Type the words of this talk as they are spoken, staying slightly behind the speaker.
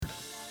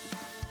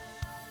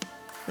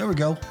There we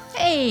go.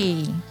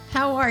 Hey,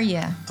 how are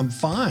you? I'm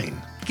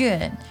fine.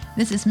 Good.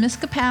 This is Miss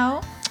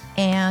Kapow,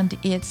 and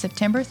it's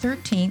September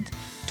 13th,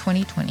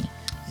 2020.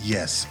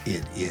 Yes,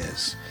 it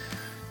is.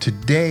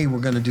 Today, we're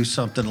going to do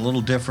something a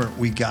little different.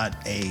 We got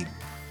a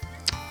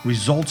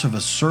results of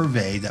a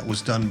survey that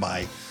was done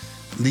by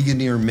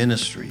Ligonier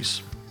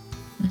Ministries,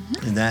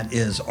 and that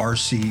is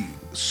R.C.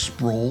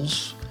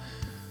 Sproul's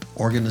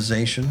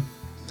organization.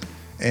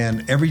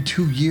 And every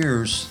 2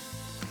 years,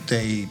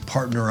 they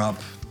partner up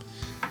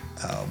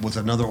with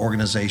another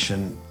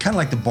organization, kind of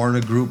like the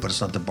Barna Group, but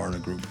it's not the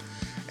Barna Group.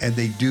 And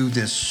they do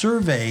this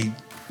survey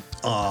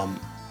on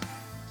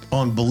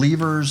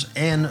believers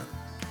and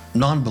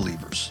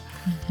non-believers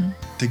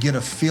to get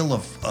a feel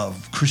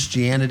of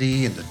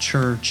Christianity and the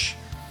church,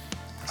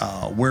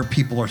 where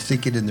people are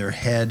thinking in their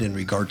head in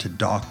regard to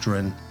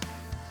doctrine,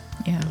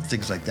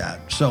 things like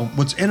that. So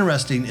what's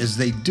interesting is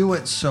they do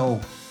it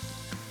so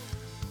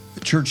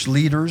church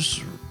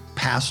leaders,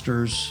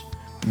 pastors,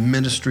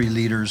 ministry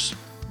leaders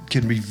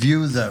can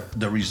review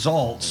the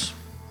results,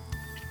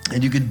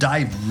 and you can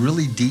dive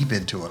really deep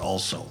into it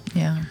also,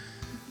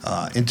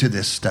 into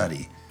this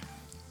study.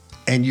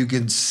 And you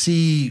can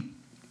see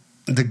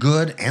the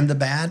good and the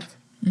bad,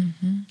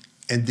 and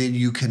then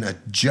you can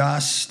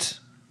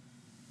adjust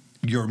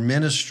your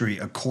ministry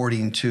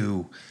according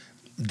to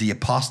the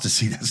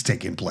apostasy that's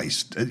taking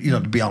place,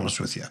 to be honest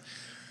with you,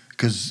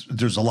 because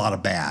there's a lot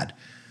of bad.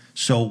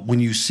 So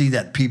when you see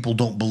that people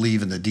don't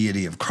believe in the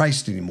deity of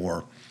Christ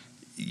anymore,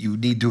 you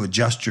need to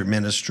adjust your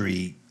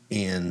ministry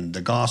in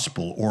the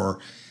gospel or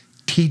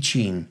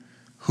teaching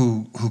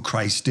who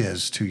Christ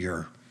is to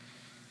your,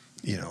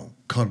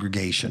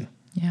 congregation.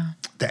 Yeah.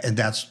 And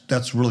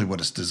that's really what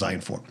it's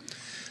designed for.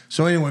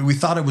 So anyway, we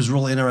thought it was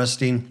really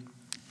interesting.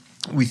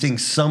 We think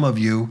some of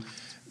you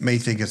may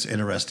think it's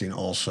interesting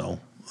also.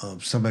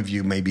 Some of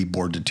you may be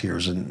bored to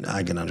tears, and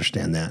I can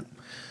understand that.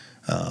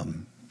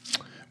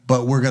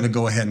 But we're going to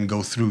go ahead and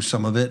go through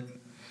some of it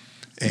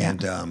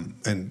and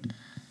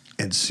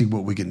see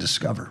what we can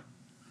discover.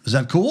 Is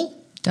that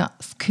cool?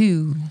 That's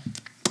cool.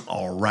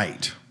 All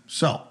right.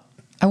 So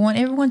I want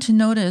everyone to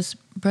notice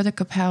Brother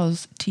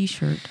Kapow's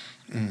T-shirt.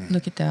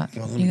 Look at that.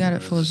 Well, You got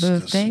it for his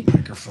birthday.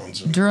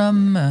 Microphone's in.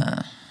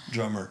 Drummer.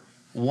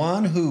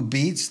 One who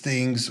beats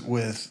things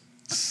with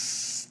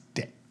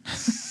sticks.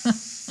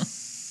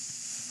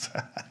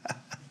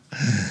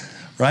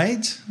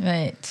 Right?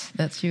 Right.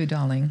 That's you,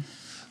 darling.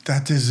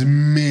 That is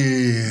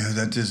me.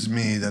 That is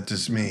me. That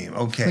is me.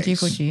 Okay.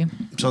 Fuji.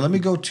 So let me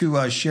go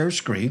to share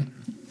screen.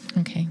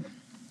 Okay.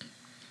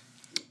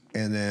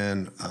 And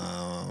then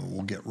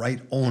we'll get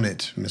right on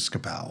it, Miss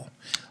Kapow.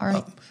 All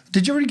right.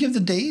 Did you already give the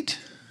date?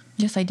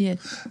 Yes, I did.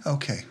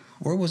 Okay.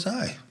 Where was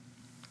I?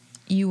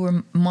 You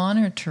were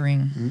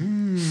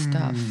monitoring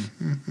stuff.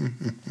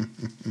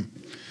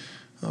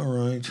 All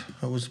right.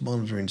 I was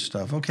monitoring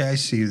stuff. Okay, I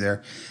see you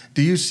there.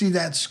 Do you see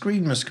that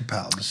screen, Miss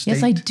Kapow?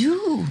 Yes, I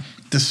do.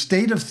 The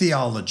state of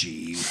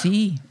theology.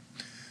 See.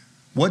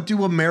 What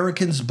do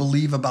Americans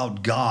believe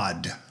about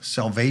God,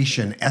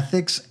 salvation,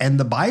 ethics, and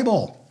the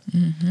Bible?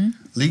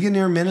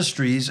 Ligonier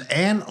Ministries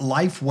and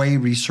Lifeway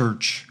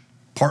Research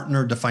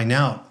partnered to find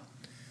out.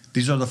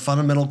 These are the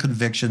fundamental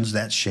convictions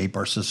that shape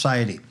our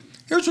society.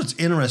 Here's what's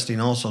interesting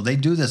also. They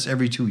do this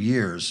every 2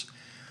 years.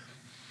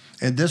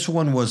 And this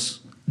one was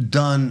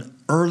done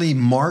early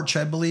March,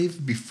 I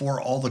believe,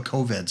 before all the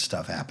COVID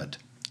stuff happened.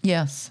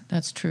 Yes,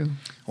 that's true.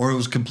 Or it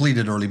was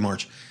completed early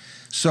March.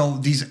 So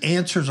these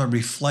answers are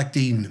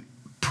reflecting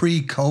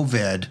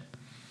pre-COVID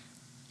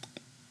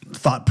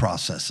thought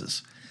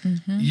processes.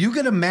 You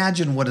can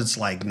imagine what it's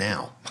like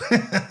now.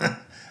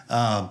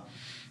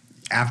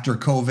 After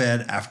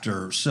COVID,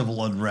 after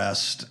civil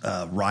unrest,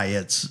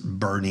 riots,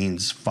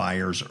 burnings,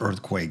 fires,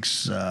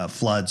 earthquakes,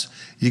 floods,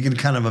 you can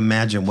kind of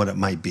imagine what it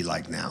might be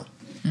like now.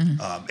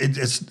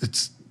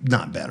 It's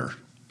not better.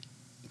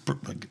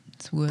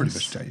 It's worse. Pretty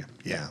much tell you.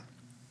 Yeah.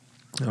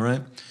 All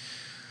right.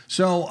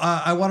 So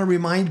I want to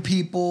remind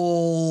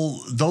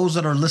people, those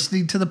that are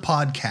listening to the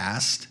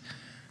podcast,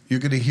 you're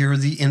going to hear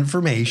the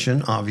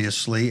information,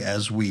 obviously,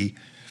 as we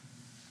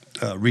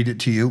read it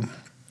to you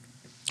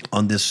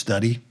on this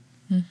study.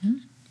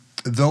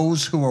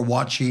 Those who are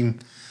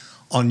watching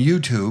on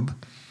YouTube,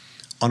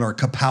 on our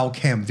Kapow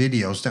Cam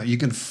videos, now you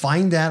can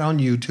find that on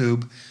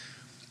YouTube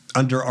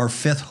under our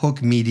Fifth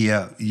Hook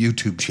Media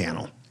YouTube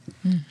channel.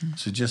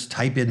 So just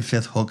type in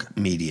Fifth Hook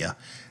Media,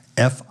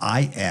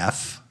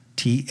 FIFTHOOK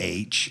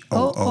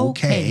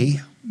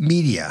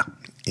Media,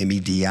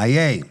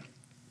 MEDIA,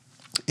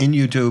 in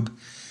YouTube,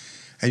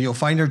 and you'll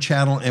find our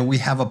channel. And we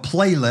have a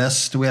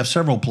playlist. We have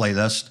several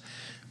playlists,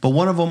 but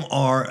one of them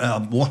are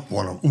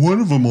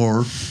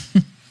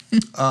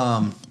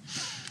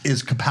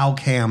is Kapow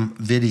Cam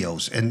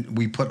videos, and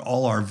we put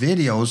all our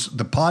videos,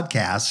 the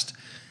podcast,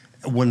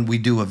 when we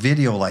do a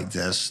video like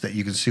this, that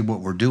you can see what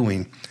we're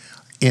doing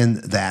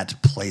in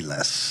that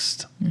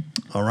playlist.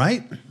 All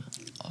right?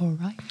 All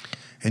right.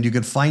 And you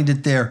can find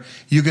it there.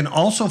 You can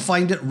also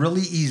find it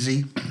really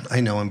easy.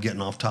 I know I'm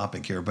getting off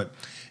topic here, but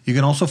you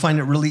can also find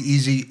it really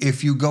easy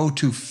if you go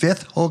to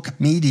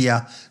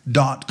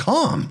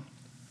fifthhookmedia.com.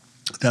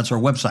 That's our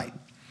website.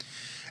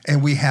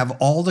 And we have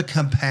all the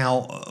cam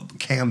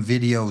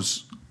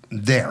videos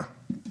there.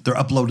 They're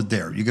uploaded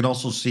there. You can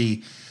also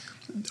see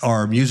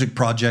our music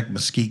project,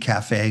 Mesquite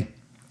Cafe,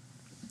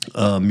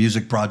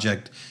 music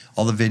project,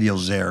 all the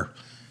videos there,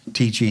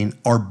 teaching.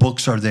 Our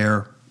books are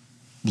there,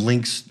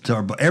 links to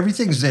our book.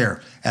 Everything's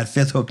there at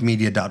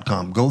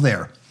fifthhookmedia.com. Go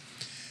there.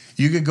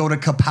 You could go to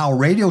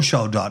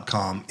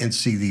kapowradioshow.com and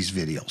see these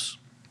videos.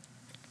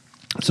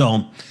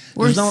 So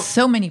we're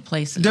so many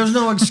places. There's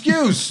no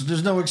excuse.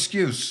 There's no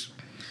excuse.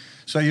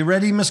 So you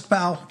ready, Ms.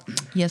 Kapow?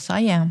 Yes,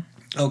 I am.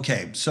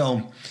 Okay,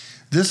 so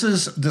this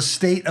is the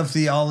state of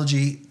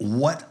theology,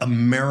 what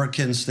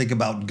Americans think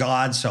about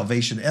God,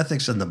 salvation,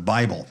 ethics, and the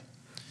Bible.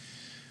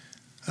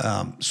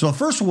 So the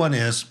first one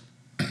is,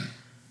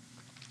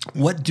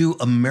 what do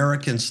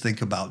Americans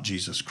think about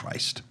Jesus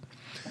Christ?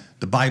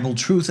 The Bible,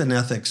 truth, and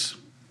ethics.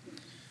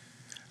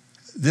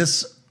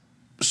 This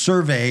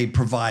survey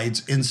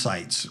provides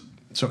insights.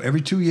 So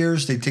every 2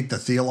 years, they take the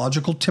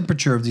theological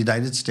temperature of the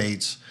United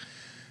States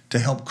to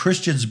help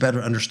Christians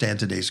better understand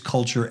today's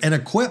culture and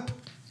equip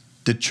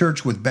the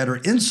church with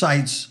better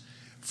insights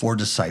for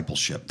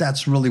discipleship.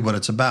 That's really what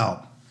it's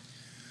about.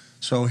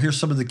 So here's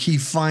some of the key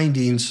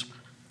findings.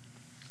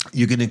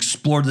 You can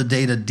explore the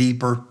data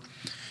deeper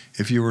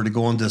if you were to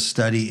go into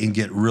study and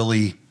get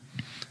really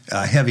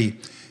heavy.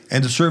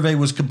 And the survey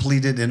was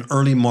completed in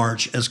early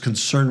March as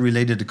concern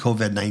related to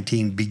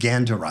COVID-19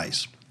 began to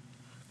rise.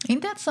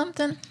 Ain't that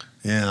something?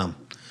 Yeah.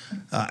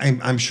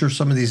 I'm sure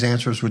some of these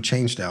answers would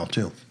change now,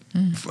 too,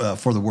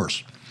 for the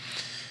worse.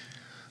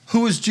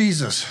 Who is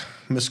Jesus,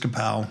 Ms.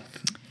 Kapow?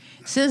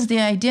 It says the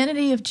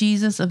identity of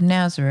Jesus of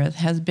Nazareth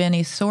has been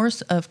a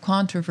source of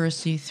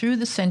controversy through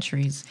the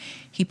centuries.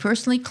 He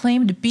personally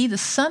claimed to be the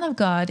Son of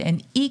God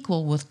and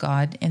equal with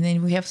God. And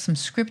then we have some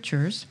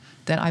scriptures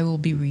that I will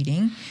be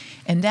reading.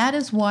 And that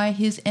is why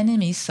his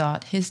enemies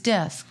sought his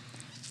death.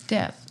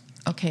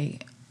 Okay,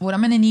 what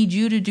I'm going to need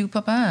you to do,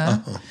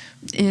 Papa,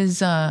 is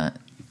the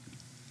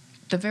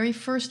very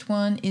first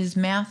one is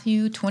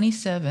Matthew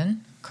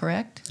 27,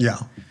 correct? Yeah.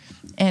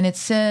 And it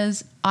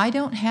says, I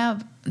don't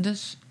have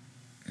this.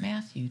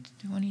 Matthew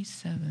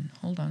 27.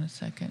 Hold on a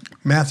second.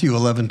 Matthew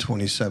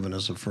 11:27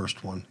 is the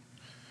first one.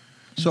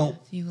 So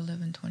Matthew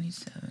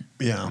 11:27.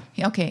 Yeah.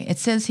 Okay, it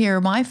says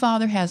here, my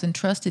Father has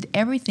entrusted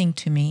everything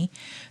to me.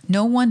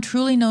 No one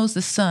truly knows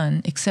the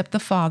Son except the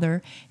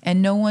Father,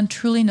 and no one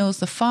truly knows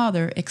the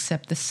Father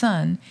except the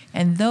Son,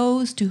 and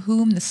those to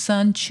whom the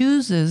Son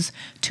chooses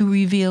to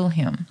reveal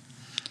him.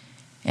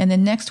 And the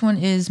next one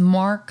is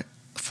Mark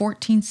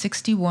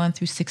 14:61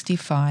 through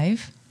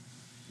 65.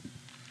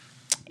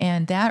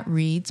 And that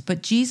reads,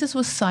 but Jesus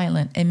was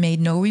silent and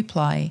made no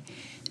reply.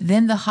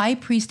 Then the high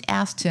priest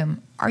asked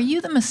him, are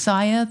you the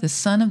Messiah, the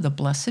Son of the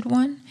Blessed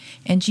One?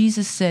 And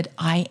Jesus said,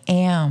 I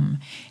am.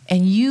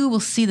 And you will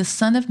see the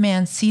Son of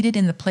Man seated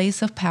in the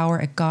place of power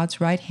at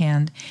God's right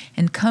hand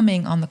and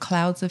coming on the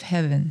clouds of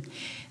heaven.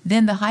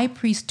 Then the high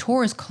priest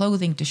tore his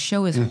clothing to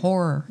show his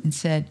horror and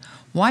said,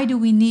 why do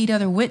we need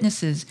other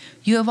witnesses?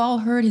 You have all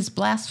heard his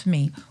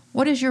blasphemy.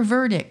 What is your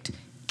verdict?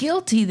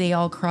 Guilty, they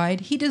all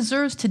cried. He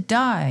deserves to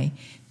die.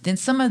 Then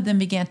some of them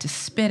began to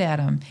spit at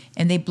him,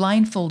 and they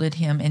blindfolded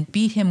him and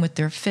beat him with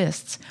their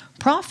fists.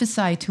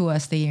 Prophesy to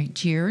us, they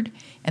jeered,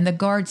 and the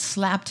guards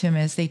slapped him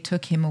as they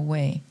took him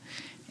away.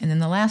 And then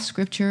the last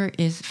scripture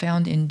is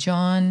found in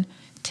John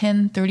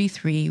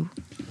 10:33.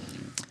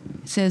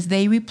 It says,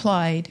 they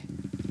replied,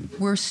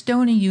 we're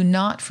stoning you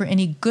not for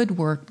any good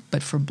work,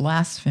 but for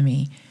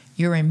blasphemy.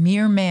 You're a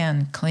mere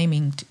man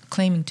claiming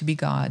to be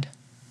God.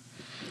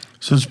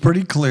 So it's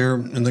pretty clear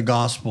in the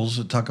Gospels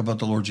that talk about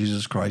the Lord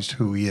Jesus Christ,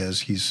 who he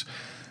is. He's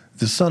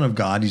the Son of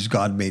God. He's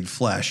God made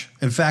flesh.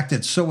 In fact,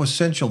 it's so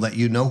essential that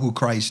you know who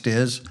Christ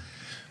is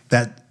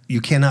that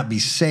you cannot be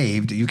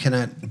saved, you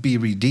cannot be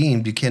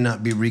redeemed, you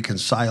cannot be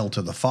reconciled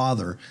to the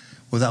Father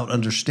without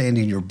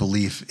understanding your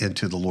belief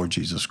into the Lord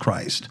Jesus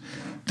Christ.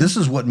 This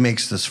is what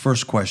makes this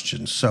first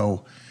question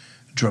so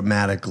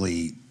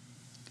dramatically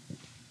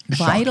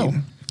vital.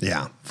 Shocking.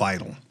 Yeah,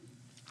 vital.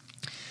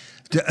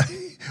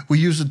 We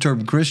use the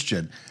term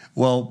Christian.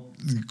 Well,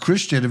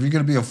 Christian, if you're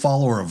going to be a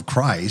follower of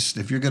Christ,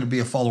 if you're going to be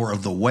a follower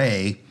of the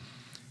way,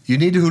 you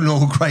need to know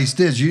who Christ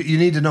is. You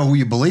need to know who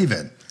you believe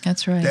in.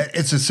 That's right.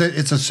 It's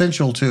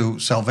essential to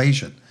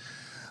salvation.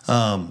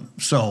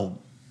 So,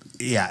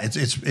 yeah,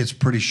 it's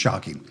pretty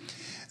shocking.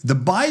 The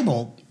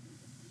Bible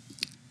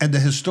and the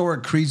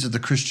historic creeds of the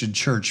Christian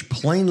church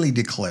plainly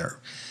declare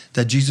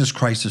that Jesus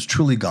Christ is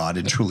truly God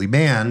and truly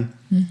man.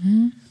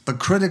 Mm-hmm. But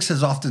critics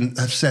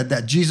have said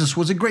that Jesus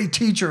was a great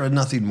teacher and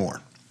nothing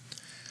more.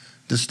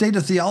 The State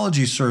of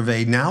Theology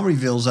survey now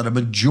reveals that a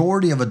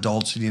majority of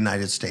adults in the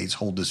United States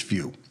hold this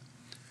view.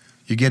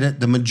 You get it?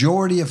 The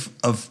majority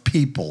of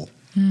people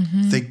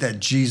think that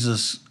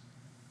Jesus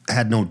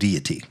had no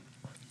deity.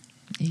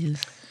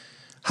 Yes.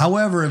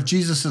 However, if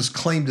Jesus'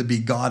 claim to be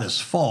God is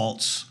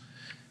false,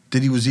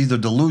 then he was either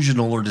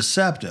delusional or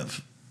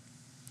deceptive.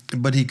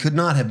 But he could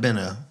not have been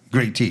a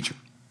great teacher.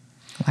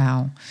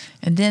 Wow.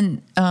 And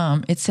then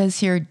it says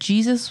here,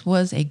 Jesus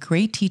was a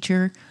great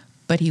teacher,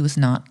 but he was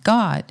not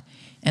God.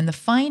 And the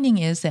finding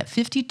is that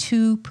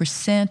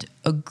 52%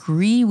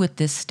 agree with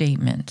this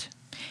statement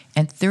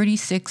and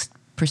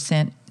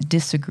 36%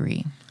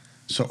 disagree.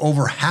 So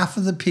over half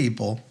of the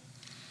people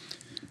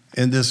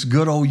in this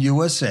good old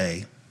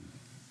USA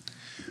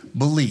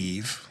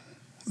believe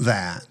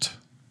that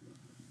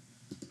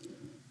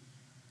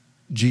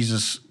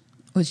Jesus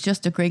Was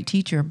just a great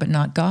teacher, but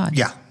not God.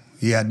 Yeah,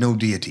 he had no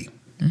deity.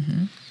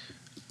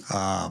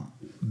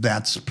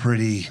 That's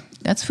pretty,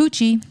 That's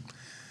Fucci.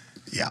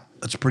 yeah,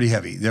 that's pretty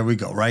heavy. There we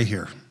go, right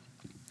here.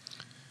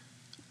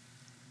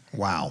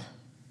 Wow.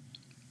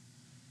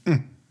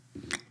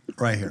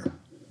 Right here.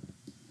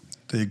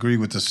 They agree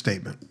with the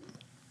statement.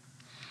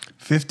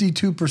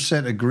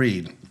 52%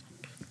 agreed.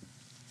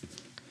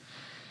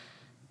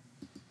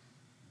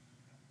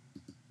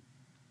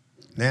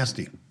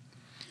 Nasty.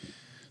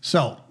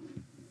 So,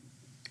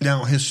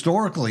 now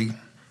historically,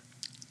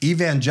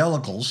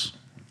 evangelicals,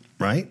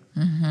 right,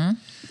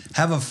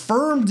 have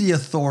affirmed the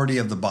authority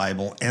of the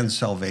Bible and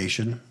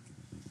salvation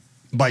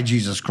by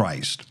Jesus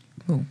Christ.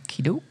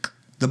 Okie doke.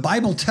 The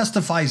Bible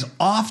testifies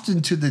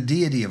often to the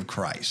deity of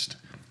Christ.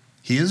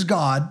 He is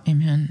God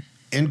Amen.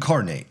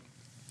 incarnate.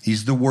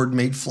 He's the Word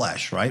made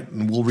flesh, right?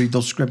 And we'll read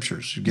those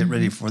scriptures. Get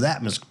ready for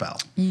that, Ms. Capel.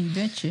 You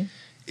betcha.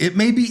 It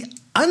may be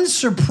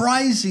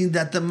unsurprising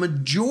that the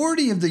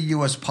majority of the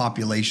U.S.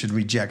 population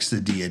rejects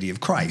the deity of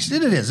Christ.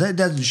 And it is. It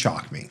doesn't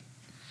shock me.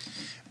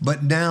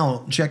 But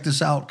now, check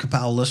this out,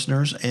 Kapow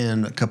listeners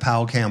and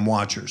Kapow Cam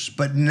watchers.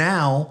 But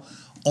now,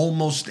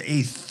 almost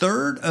a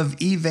third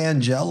of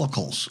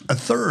evangelicals,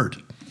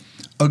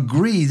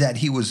 agree that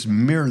he was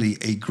merely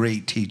a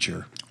great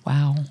teacher.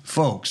 Wow.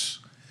 Folks,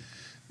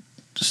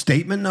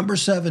 statement number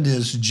 7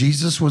 is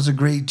Jesus was a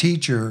great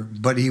teacher,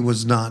 but he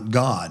was not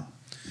God.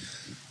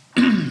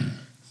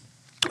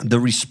 The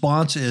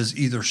response is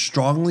either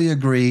strongly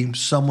agree,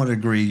 somewhat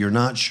agree, you're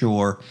not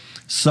sure,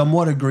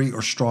 somewhat agree,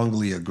 or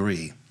strongly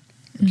agree.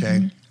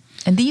 Okay?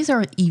 And these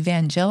are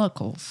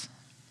evangelicals,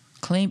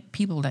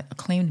 people that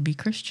claim to be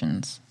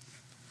Christians.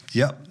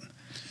 Yep.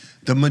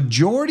 The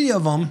majority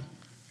of them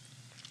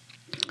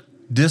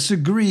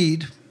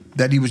disagreed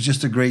that he was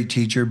just a great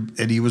teacher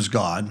and he was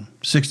God,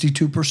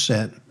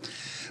 62%.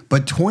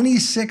 But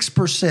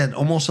 26%,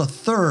 almost a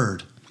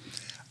third,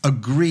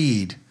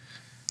 agreed.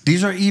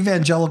 These are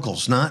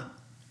evangelicals, not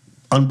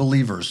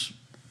unbelievers.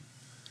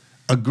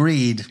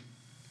 Agreed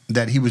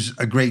that he was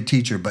a great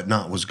teacher, but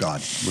was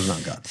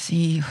not God.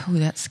 See,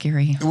 that's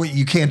scary. Well,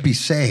 you can't be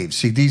saved.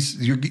 See,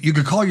 you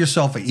could call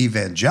yourself an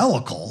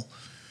evangelical,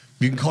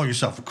 you can call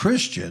yourself a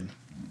Christian,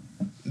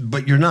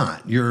 but you're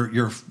not.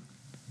 You're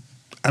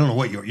I don't know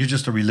what you're. You're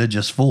just a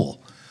religious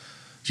fool.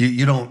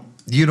 You don't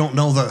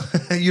know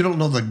the you don't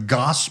know the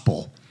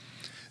gospel,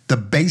 the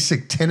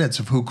basic tenets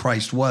of who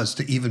Christ was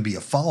to even be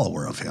a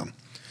follower of him.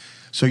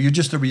 So you're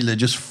just a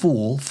religious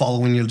fool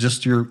following your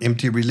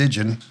empty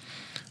religion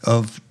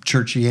of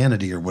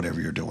churchianity or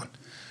whatever you're doing.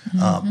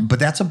 But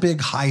that's a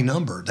big high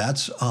number.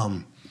 That's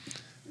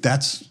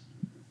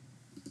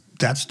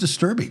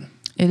disturbing.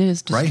 It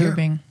is Right here.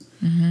 disturbing.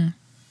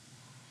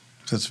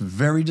 So it's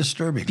very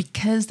disturbing.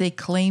 Because they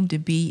claim to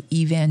be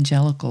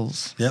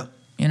evangelicals. Yep.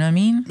 You know what I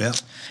mean? Yep.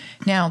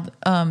 Now,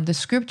 the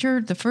scripture,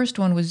 the first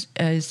one is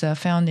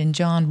found in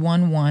John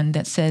 1:1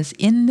 that says,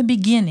 "In the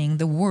beginning,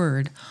 the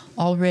Word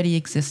already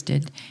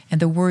existed, and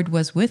the Word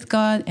was with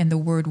God, and the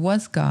Word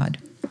was God."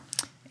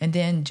 And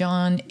then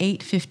John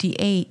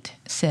 8:58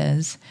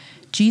 says,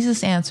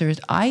 Jesus answers,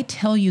 "I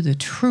tell you the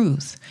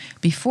truth.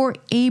 Before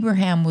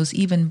Abraham was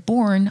even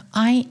born,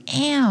 I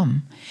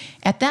am."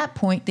 At that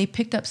point, they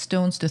picked up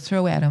stones to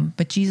throw at him,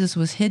 but Jesus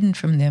was hidden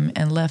from them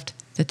and left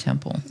the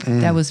temple.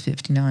 That was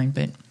 59,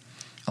 but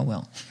oh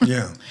well.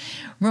 Yeah.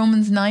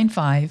 Romans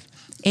 9:5,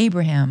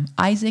 Abraham,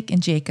 Isaac,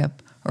 and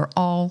Jacob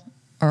are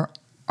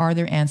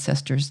their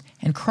ancestors,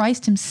 and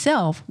Christ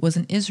himself was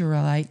an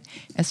Israelite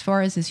as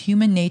far as his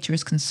human nature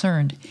is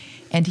concerned,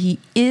 and he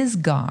is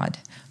God,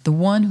 the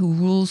one who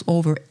rules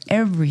over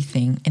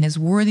everything and is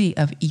worthy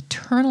of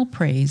eternal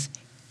praise.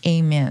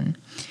 Amen.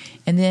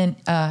 And then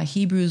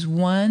Hebrews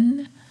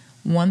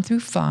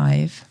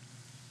 1:1-5.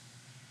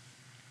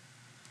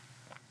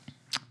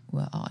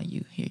 Well,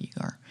 here you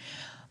are.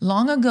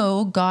 Long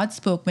ago, God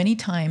spoke many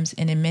times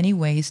and in many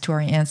ways to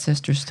our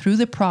ancestors through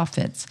the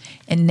prophets,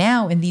 and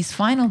now in these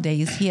final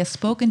days he has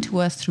spoken to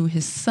us through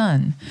his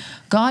Son.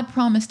 God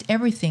promised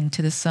everything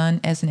to the Son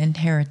as an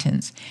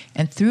inheritance,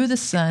 and through the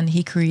Son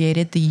he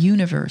created the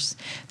universe.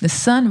 The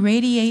Son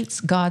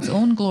radiates God's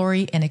own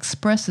glory and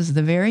expresses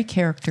the very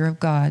character of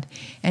God,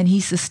 and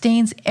he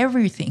sustains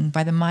everything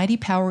by the mighty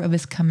power of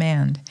his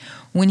command.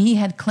 When he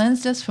had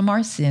cleansed us from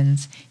our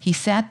sins, he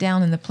sat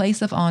down in the place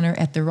of honor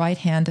at the right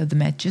hand of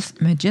the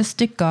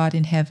majestic God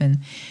in heaven.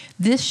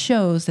 This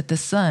shows that the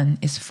Son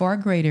is far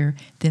greater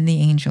than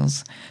the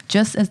angels,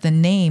 just as the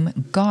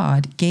name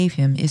God gave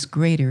him is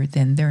greater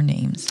than their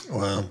names.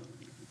 Wow.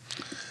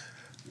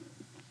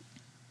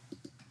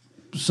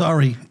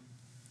 Sorry,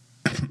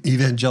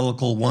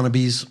 evangelical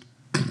wannabes.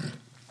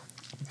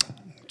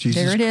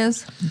 There it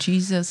is.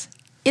 Jesus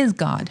is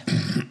God.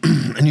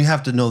 And you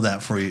have to know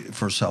that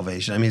for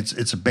salvation. I mean,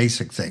 it's a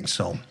basic thing.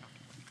 So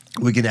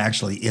we could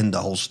actually end the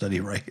whole study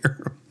right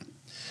here.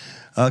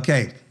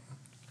 Okay.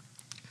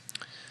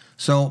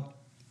 So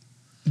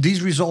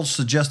these results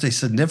suggest a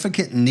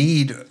significant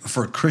need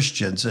for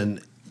Christians,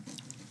 and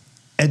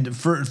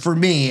for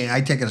me,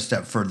 I take it a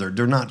step further.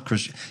 They're not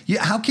Christian.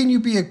 How can you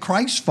be a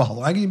Christ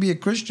follower? How can you be a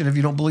Christian if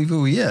you don't believe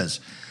who he is?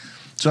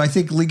 So I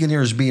think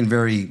Ligonier is being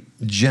very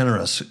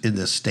generous in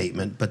this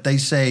statement, but they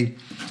say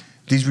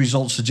these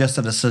results suggest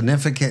that a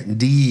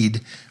significant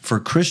need for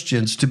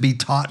Christians to be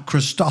taught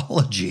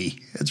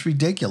Christology. It's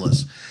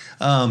ridiculous.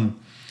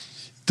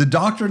 The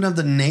doctrine of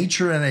the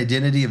nature and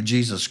identity of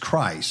Jesus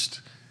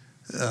Christ.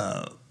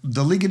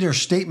 The Ligonier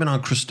statement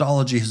on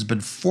Christology has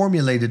been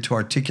formulated to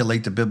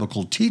articulate the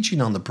biblical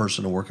teaching on the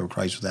person and work of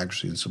Christ with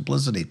accuracy and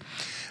simplicity.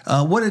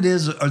 What it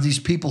is are these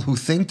people who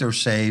think they're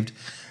saved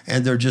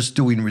and they're just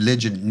doing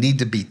religion need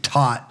to be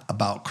taught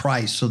about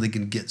Christ so they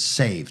can get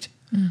saved.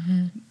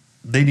 Mm-hmm.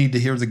 They need to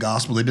hear the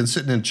gospel. They've been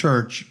sitting in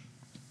church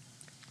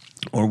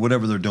or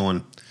whatever they're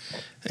doing,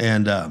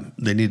 and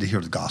they need to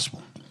hear the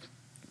gospel.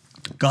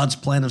 God's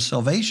plan of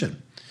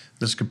salvation,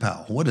 Ms.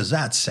 Capel, what does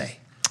that say?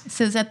 It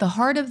says, at the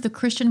heart of the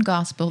Christian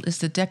gospel is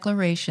the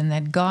declaration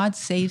that God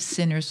saves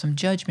sinners from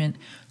judgment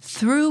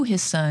through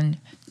his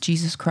Son,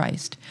 Jesus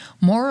Christ.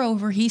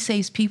 Moreover, he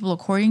saves people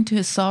according to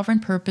his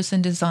sovereign purpose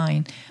and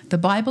design. The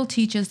Bible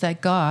teaches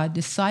that God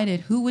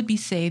decided who would be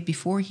saved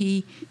before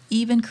he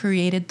even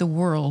created the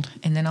world.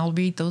 And then I'll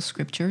read those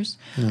scriptures.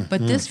 Mm-hmm.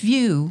 But this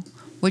view,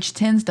 which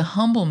tends to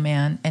humble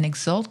man and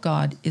exalt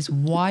God, is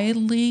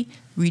widely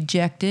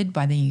rejected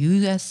by the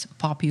U.S.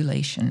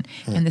 population.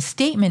 And the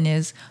statement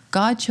is,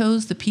 God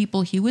chose the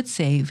people he would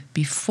save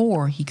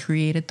before he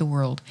created the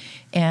world.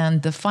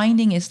 And the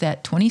finding is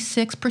that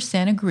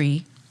 26%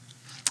 agree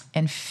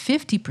and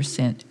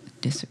 50%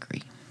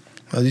 disagree.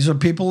 Well, these are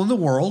people in the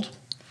world,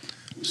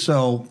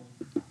 so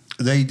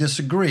they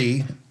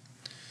disagree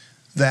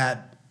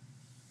that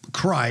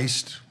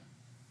Christ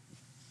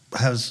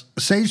has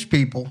saved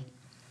people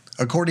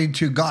according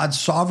to God's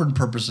sovereign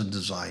purpose and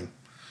design,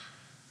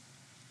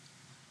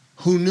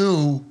 who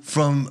knew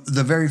from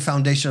the very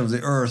foundation of the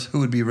earth who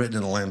would be written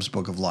in the Lamb's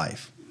Book of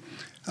Life.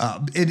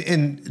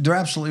 And they're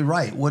absolutely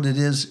right. What it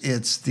is,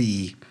 it's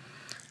the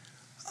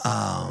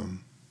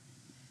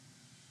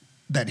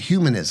that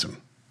humanism.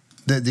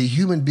 The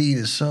human being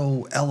is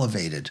so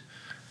elevated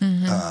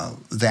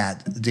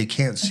that they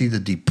can't see the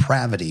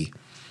depravity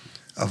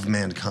of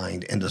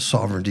mankind and the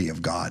sovereignty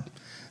of God,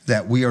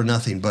 that we are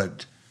nothing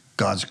but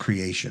God's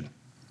creation.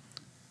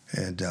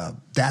 And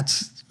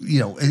that's,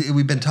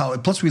 we've been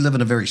taught, plus we live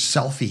in a very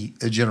selfie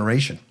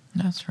generation.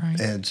 That's right.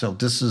 And so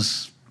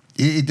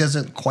it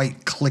doesn't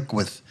quite click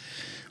with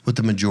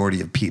the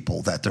majority of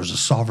people that there's a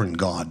sovereign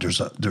God,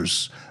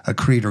 there's a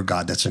creator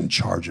God that's in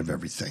charge of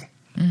everything,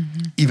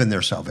 even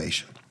their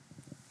salvation.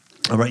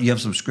 All right, you have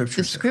some scriptures.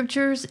 The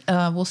scriptures,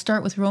 we'll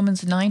start with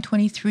Romans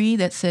 9:23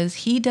 that says,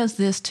 he does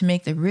this to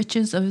make the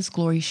riches of his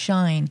glory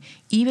shine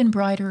even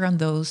brighter on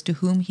those to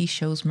whom he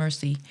shows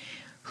mercy,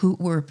 who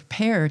were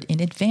prepared in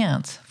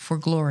advance for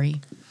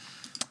glory.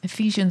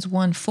 Ephesians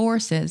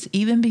 1:4 says,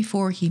 even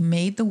before he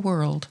made the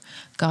world,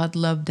 God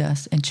loved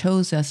us and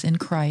chose us in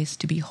Christ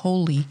to be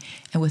holy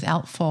and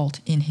without fault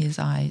in his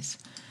eyes.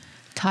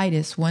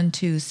 Titus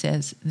 1:2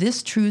 says,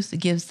 this truth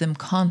gives them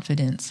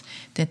confidence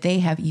that they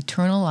have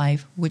eternal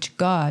life, which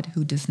God,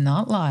 who does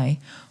not lie,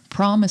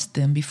 promised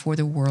them before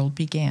the world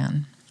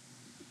began.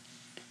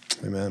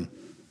 Amen.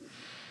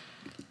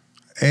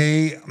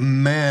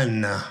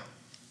 Amen.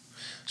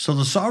 So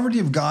the sovereignty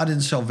of God in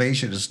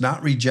salvation is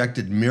not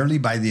rejected merely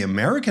by the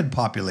American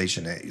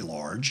population at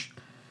large.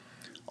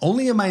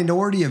 Only a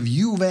minority of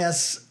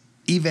U.S.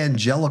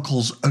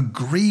 evangelicals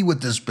agree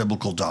with this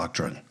biblical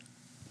doctrine,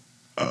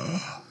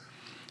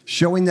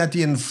 showing that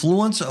the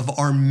influence of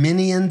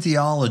Arminian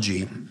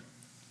theology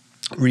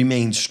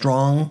remains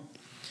strong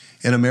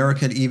in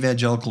American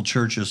evangelical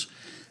churches.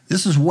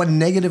 This is one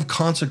negative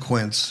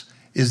consequence,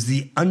 is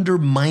the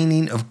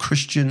undermining of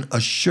Christian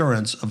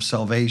assurance of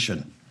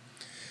salvation.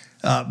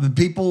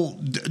 People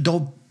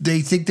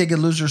they think they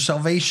can lose their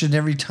salvation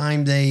every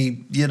time they,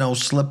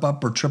 slip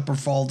up or trip or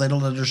fall. They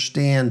don't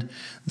understand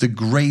the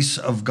grace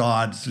of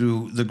God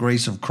through the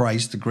grace of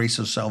Christ, the grace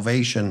of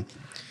salvation.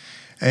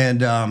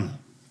 And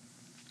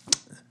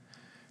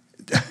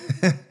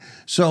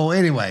so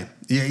anyway,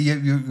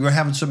 you're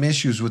having some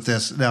issues with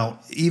this. Now,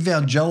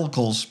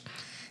 evangelicals,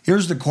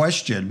 here's the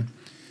question.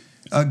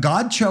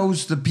 God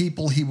chose the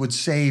people he would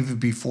save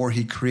before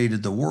he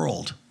created the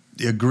world.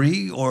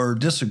 Agree or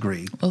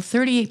disagree? Well,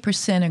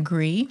 38%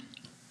 agree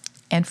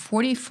and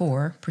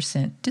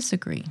 44%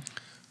 disagree.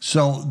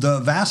 So the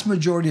vast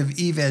majority of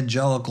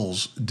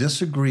evangelicals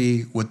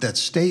disagree with that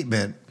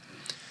statement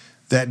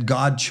that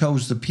God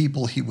chose the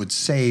people he would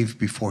save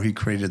before he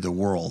created the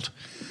world.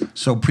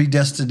 So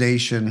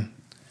predestination,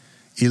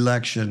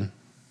 election,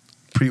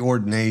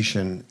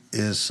 preordination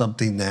is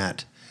something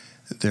that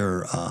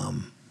they're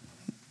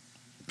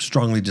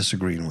strongly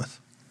disagreeing with.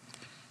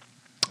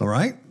 All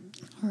right?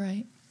 All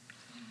right.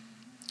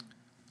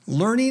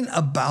 Learning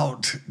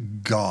about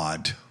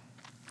God.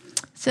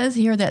 It says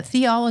here that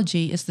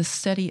theology is the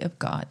study of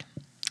God.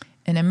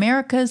 And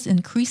America's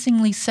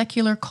increasingly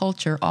secular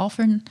culture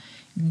often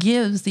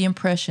gives the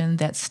impression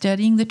that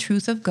studying the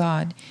truth of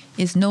God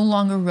is no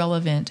longer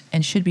relevant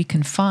and should be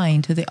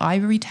confined to the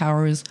ivory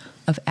towers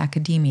of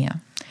academia.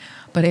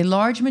 But a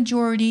large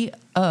majority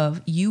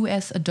of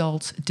U.S.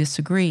 adults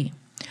disagree.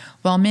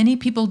 While many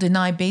people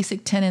deny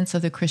basic tenets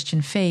of the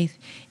Christian faith,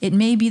 it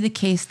may be the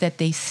case that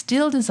they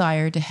still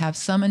desire to have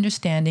some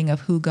understanding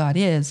of who God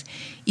is,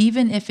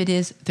 even if it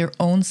is their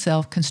own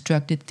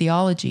self-constructed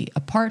theology,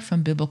 apart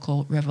from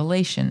biblical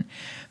revelation,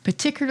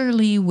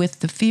 particularly with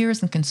the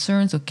fears and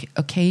concerns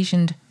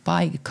occasioned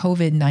by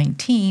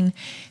COVID-19.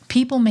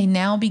 People may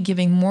now be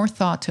giving more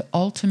thought to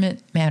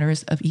ultimate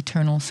matters of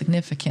eternal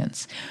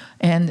significance.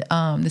 And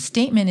the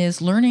statement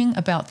is, learning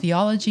about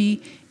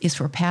theology is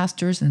for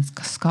pastors and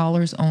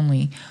scholars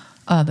only.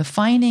 The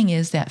finding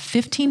is that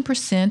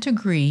 15%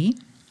 agree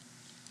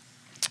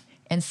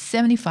and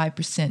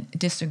 75%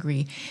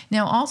 disagree.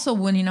 Now, also,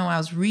 when I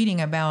was reading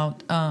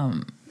about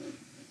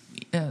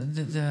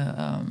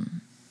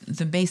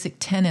the basic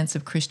tenets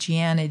of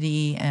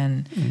Christianity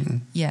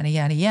and yada,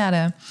 yada,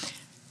 yada,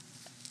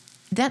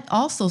 that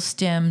also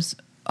stems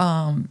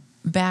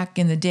back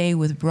in the day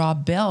with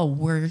Rob Bell,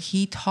 where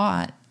he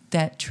taught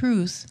that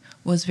truth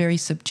was very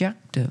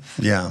subjective.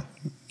 Yeah.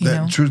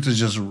 Truth is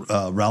just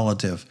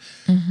relative.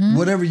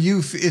 Whatever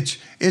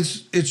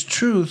it's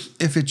truth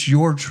if it's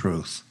your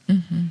truth.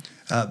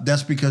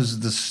 That's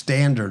because the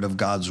standard of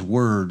God's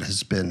word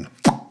has been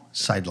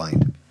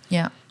sidelined.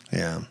 Yeah.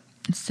 Yeah.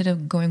 Instead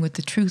of going with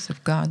the truth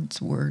of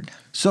God's word.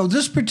 So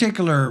this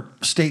particular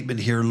statement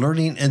here,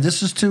 learning, and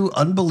this is to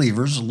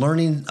unbelievers,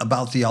 learning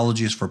about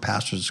theology is for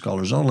pastors and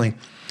scholars only,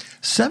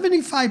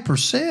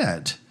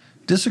 75%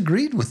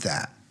 disagreed with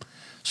that.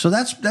 So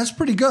that's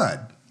pretty good.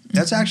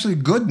 That's actually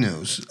good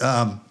news.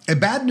 And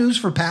bad news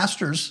for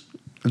pastors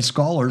and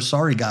scholars.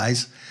 Sorry,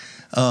 guys.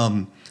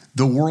 The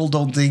world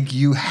don't think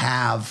you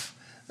have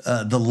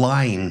the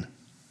line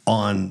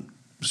on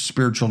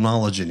spiritual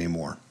knowledge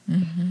anymore.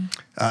 And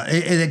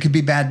it could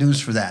be bad news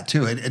for that,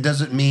 too. It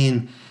doesn't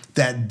mean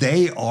that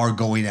they are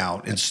going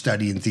out and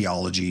studying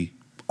theology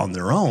on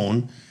their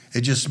own.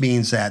 It just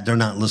means that they're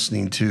not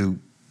listening to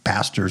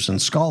pastors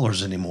and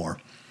scholars anymore.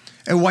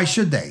 And why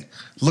should they?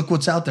 Look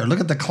what's out there. Look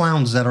at the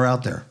clowns that are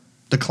out there.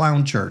 The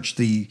clown church,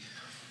 the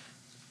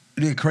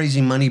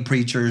crazy money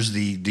preachers,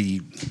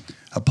 the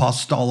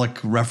apostolic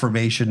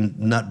Reformation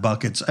nut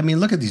buckets. I mean,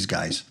 look at these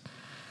guys.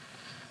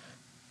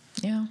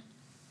 Yeah.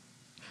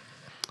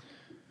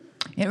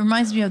 It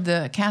reminds me of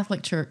the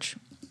Catholic Church,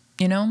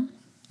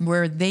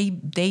 where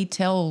they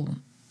tell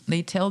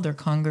their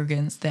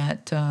congregants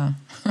that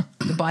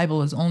the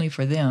Bible is only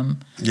for them,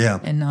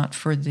 and not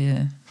for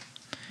the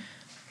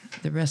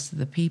rest of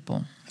the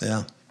people.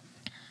 Yeah.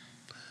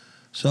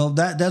 So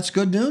that's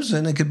good news,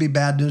 and it could be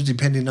bad news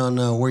depending on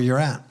where you're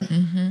at.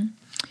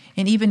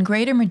 An even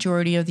greater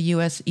majority of the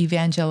U.S.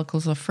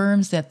 evangelicals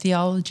affirms that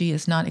theology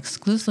is not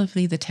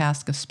exclusively the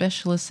task of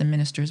specialists and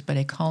ministers, but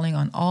a calling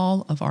on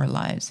all of our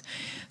lives.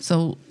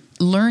 So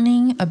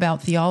learning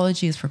about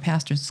theology is for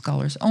pastors and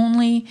scholars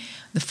only.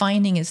 The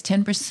finding is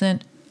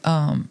 10%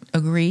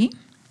 agree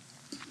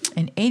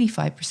and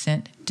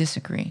 85%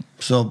 disagree.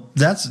 So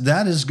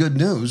that is good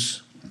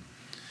news.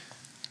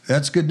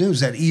 That's good news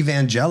that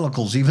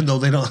evangelicals, even though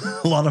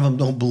a lot of them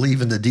don't believe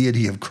in the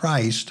deity of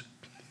Christ,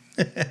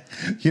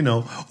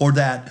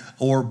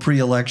 or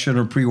pre-election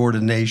or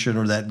preordination,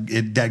 or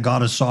that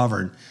God is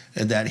sovereign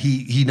and that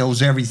he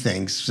knows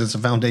everything since the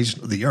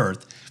foundation of the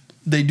earth,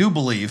 they do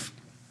believe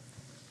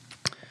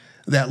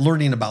that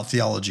learning about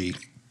theology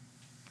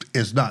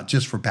is not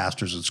just for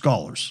pastors and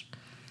scholars.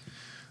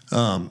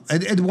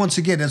 And once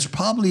again, it's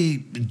probably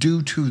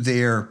due to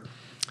their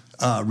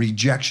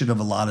rejection of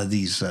a lot of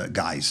these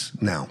guys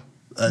now.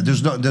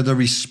 The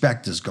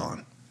respect is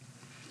gone,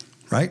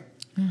 right?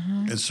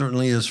 It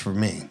certainly is for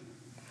me.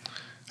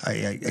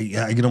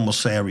 I can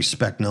almost say I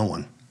respect no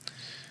one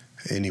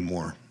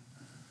anymore.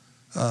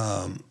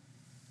 So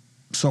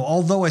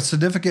although a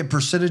significant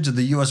percentage of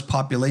the U.S.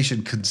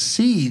 population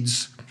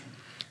concedes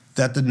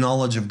that the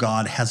knowledge of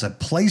God has a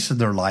place in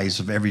their lives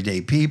of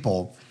everyday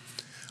people,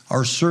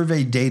 our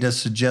survey data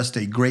suggests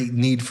a great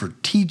need for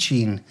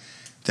teaching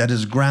that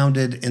is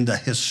grounded in the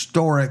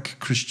historic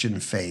Christian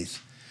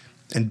faith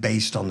and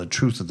based on the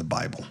truth of the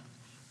Bible.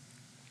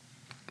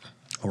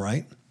 All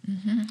right?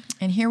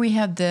 And here we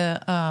have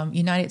the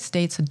United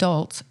States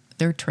adults,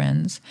 their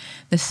trends.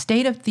 The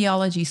State of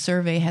Theology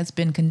survey has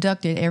been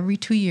conducted every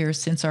 2 years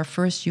since our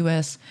first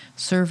U.S.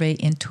 survey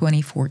in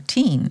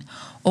 2014.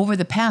 Over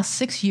the past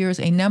 6 years,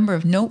 a number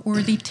of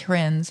noteworthy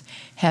trends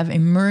have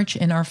emerged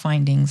in our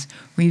findings,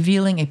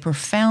 revealing a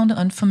profound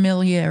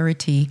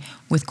unfamiliarity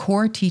with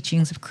core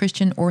teachings of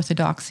Christian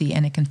orthodoxy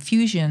and a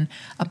confusion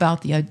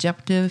about the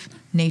objective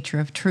nature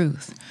of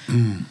truth.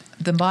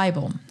 The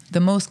Bible. The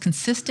most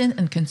consistent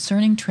and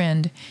concerning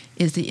trend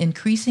is the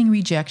increasing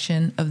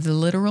rejection of the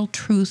literal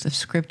truth of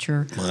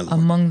Scripture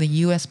among the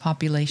U.S.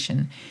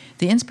 population.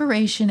 The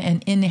inspiration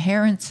and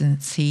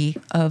inerrancy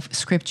of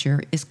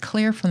Scripture is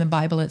clear from the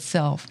Bible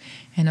itself,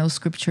 and those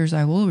scriptures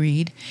I will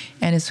read,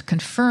 and is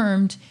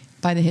confirmed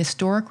by the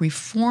historic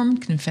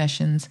Reformed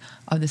confessions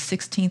of the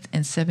 16th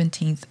and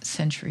 17th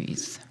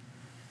centuries.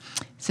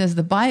 It says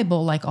the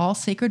Bible, like all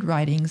sacred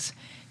writings,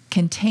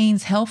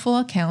 contains helpful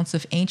accounts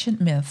of ancient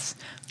myths,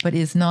 but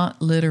is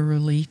not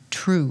literally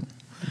true.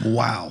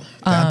 Wow.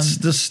 That's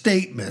the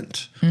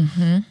statement.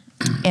 Mm-hmm.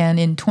 And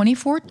in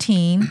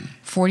 2014,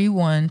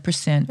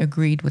 41%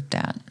 agreed with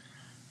that.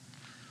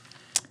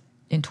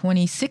 In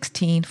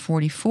 2016,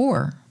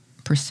 44%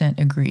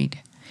 agreed.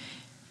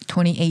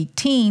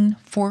 2018,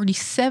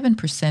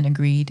 47%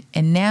 agreed.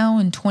 And now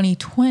in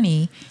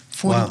 2020,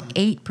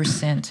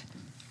 48%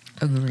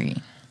 agree.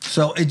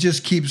 So it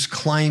just keeps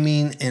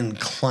climbing and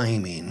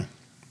climbing.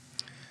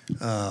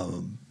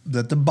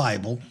 That the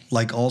Bible,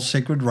 like all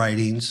sacred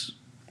writings,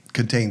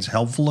 contains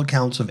helpful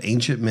accounts of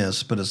ancient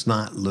myths, but it's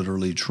not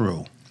literally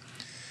true.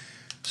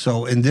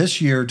 So in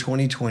this year,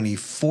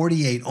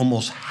 2020,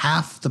 almost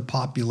half the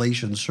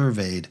population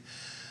surveyed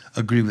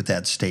agree with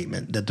that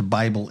statement, that the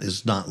Bible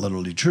is not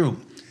literally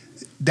true.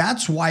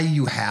 That's why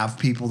you have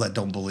people that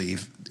don't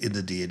believe in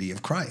the deity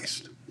of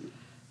Christ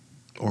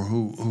or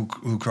who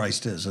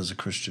Christ is as a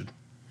Christian.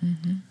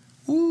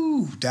 Mm-hmm.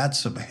 Ooh, that's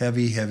some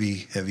heavy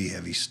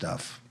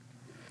stuff.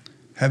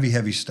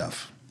 Heavy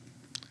stuff.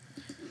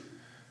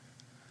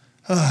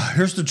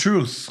 Here's the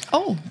truth.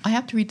 Oh, I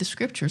have to read the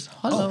scriptures.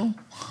 Hello.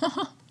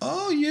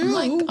 Oh,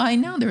 you. I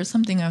know there was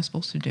something I was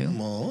supposed to do.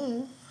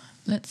 Oh.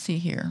 Let's see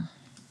here.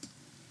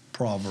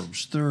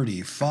 Proverbs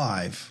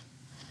 35,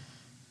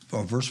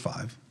 or verse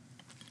 5.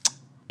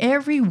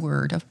 Every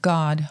word of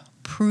God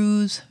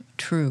proves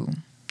true.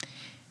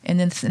 And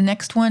then the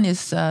next one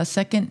is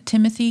 2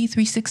 Timothy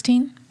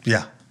 3:16.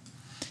 Yeah.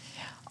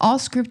 All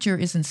scripture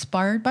is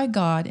inspired by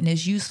God and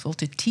is useful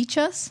to teach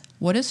us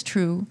what is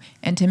true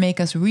and to make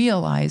us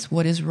realize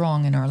what is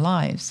wrong in our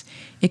lives.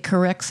 It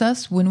corrects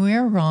us when we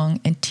are wrong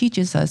and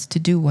teaches us to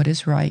do what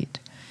is right.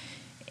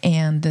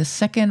 And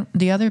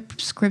the other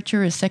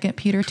scripture is 2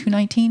 Peter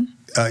 2:19.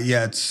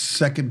 Yeah, it's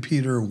 2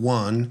 Peter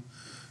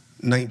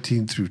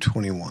 1:19 through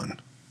 21.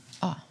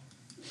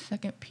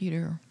 2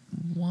 Peter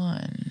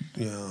 1.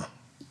 Yeah,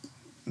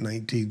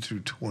 19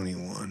 through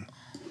 21.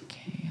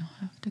 Okay, I'll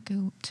have to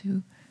go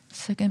to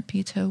 2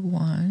 Peter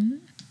 1:19.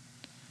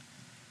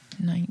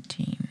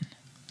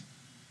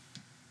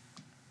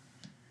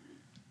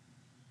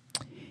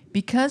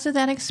 Because of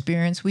that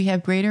experience, we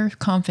have greater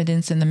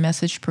confidence in the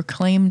message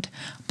proclaimed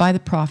by the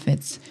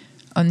prophets.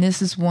 And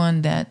this is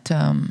one that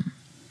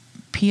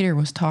Peter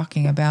was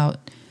talking about,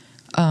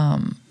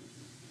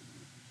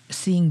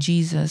 seeing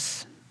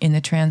Jesus in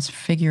the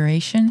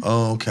transfiguration.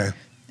 Oh, okay.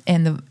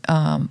 And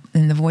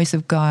the voice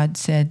of God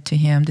said to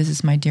him, "This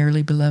is my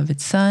dearly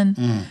beloved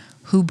Son,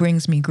 who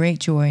brings me great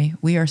joy."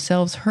 We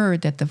ourselves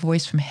heard that the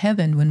voice from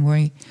heaven when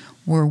we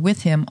were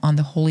with him on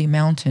the holy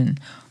mountain.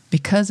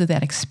 Because of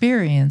that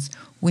experience,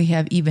 we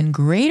have even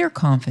greater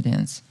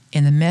confidence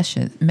in the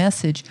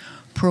message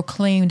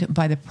proclaimed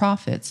by the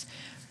prophets.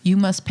 You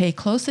must pay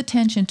close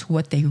attention to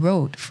what they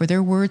wrote, for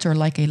their words are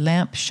like a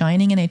lamp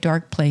shining in a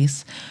dark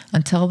place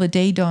until the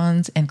day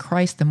dawns and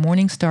Christ, the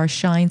morning star,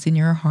 shines in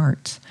your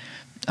hearts.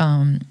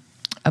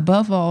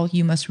 Above all,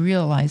 you must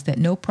realize that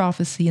no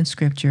prophecy in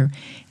Scripture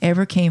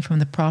ever came from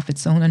the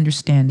prophet's own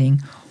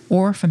understanding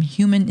or from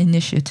human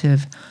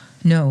initiative.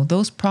 No,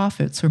 those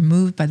prophets were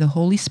moved by the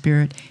Holy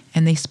Spirit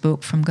and they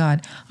spoke from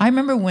God. I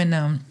remember when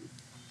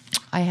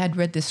I had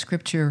read this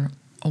scripture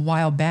a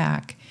while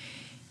back,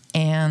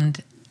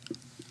 and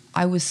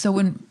I was so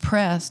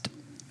impressed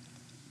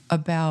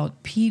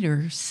about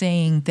Peter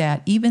saying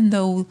that even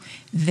though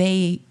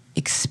they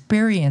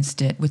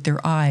experienced it with their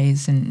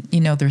eyes and,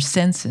 their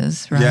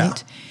senses, right? Yeah.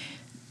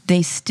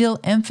 They still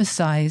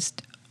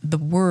emphasized the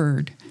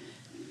word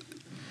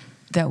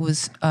that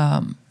was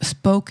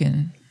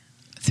spoken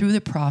through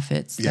the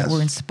prophets that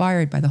were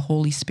inspired by the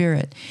Holy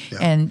Spirit. Yeah.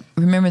 And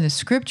remember the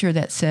scripture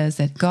that says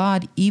that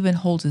God even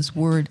holds his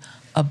word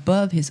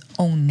above his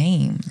own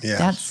name. Yes.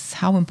 That's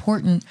how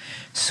important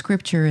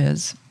scripture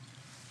is.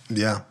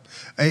 Yeah.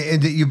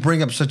 And you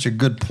bring up such a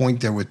good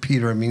point there with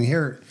Peter. I mean,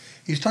 here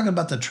he's talking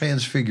about the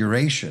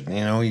transfiguration.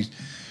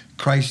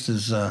 Christ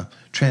is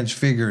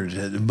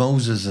transfigured.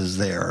 Moses is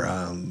there.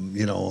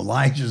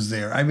 Elijah's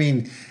there. I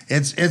mean,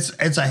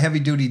 it's a heavy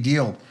duty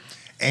deal.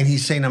 And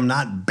he's saying, I'm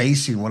not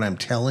basing what I'm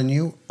telling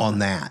you on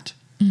that.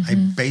 Mm-hmm.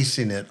 I'm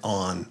basing it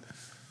on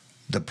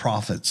the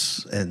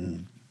prophets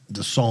and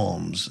the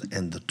Psalms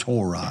and the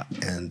Torah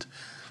and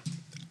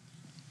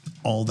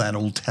all that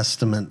Old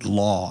Testament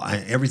law,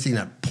 everything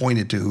that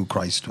pointed to who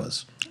Christ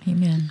was.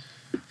 Amen.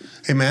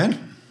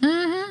 Amen?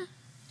 Mm-hmm.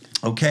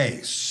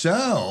 Okay,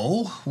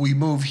 so we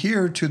move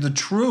here to the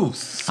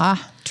truth.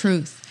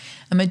 Truth.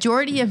 A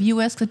majority of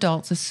U.S.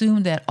 adults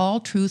assume that all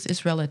truth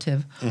is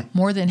relative.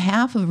 More than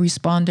half of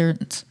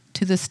respondents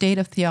to the State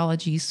of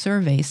Theology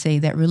survey say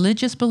that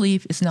religious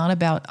belief is not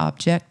about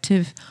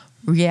objective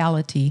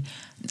reality.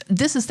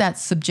 This is that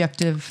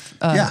subjective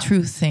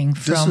truth thing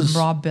from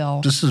Rob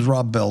Bell. This is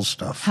Rob Bell's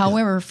stuff.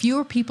 However,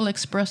 fewer people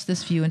expressed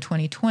this view in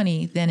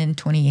 2020 than in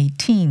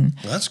 2018.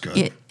 That's good.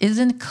 It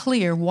isn't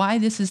clear why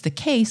this is the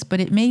case, but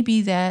it may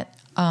be that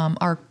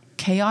our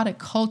chaotic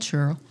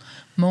culture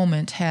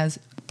moment has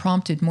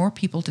prompted more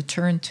people to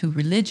turn to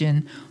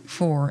religion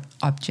for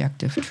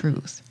objective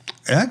truth.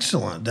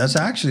 Excellent. That's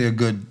actually a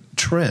good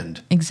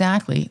trend.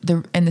 Exactly.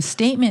 And the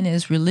statement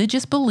is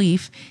religious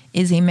belief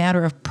is a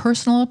matter of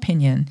personal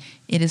opinion.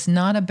 It is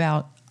not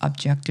about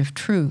objective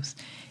truth.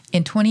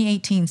 In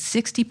 2018,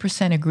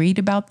 60% agreed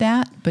about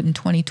that, but in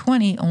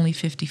 2020, only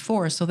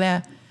 54%. So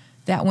that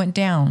went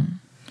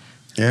down.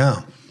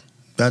 Yeah.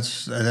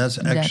 That's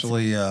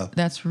actually...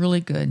 that's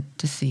really good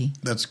to see.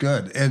 That's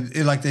good.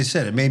 And like they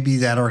said, it may be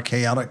that our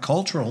chaotic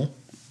cultural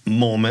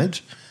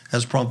moment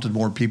has prompted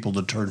more people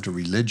to turn to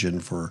religion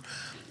for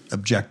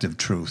objective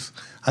truth.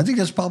 I think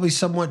that's probably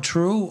somewhat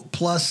true.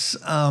 Plus,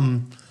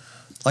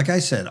 like I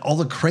said, all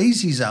the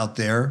crazies out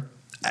there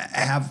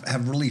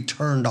have really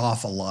turned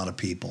off a lot of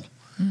people.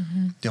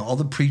 Mm-hmm. You know, all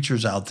the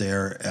preachers out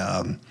there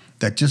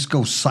that just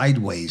go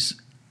sideways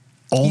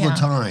all the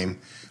time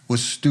with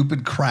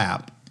stupid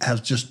crap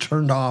has just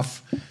turned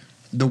off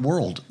the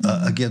world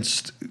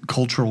against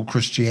cultural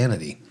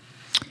Christianity.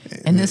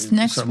 And this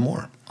next some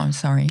more. I'm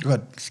sorry. Go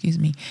ahead. Excuse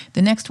me.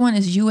 The next one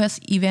is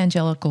U.S.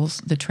 evangelicals,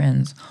 the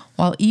trends.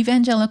 While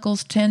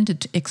evangelicals tend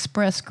to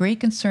express great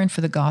concern for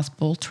the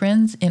gospel,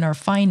 trends in our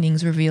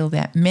findings reveal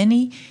that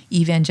many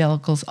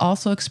evangelicals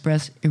also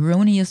express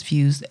erroneous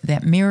views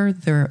that mirror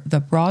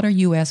the broader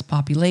U.S.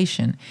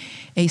 population.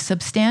 A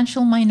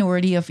substantial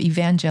minority of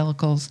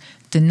evangelicals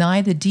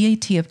deny the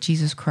deity of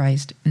Jesus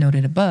Christ,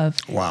 noted above.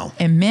 Wow.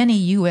 And many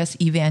U.S.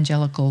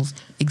 evangelicals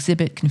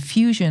exhibit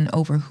confusion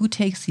over who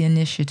takes the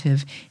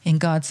initiative in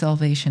God's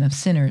salvation of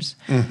sinners.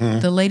 Mm-hmm.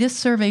 The latest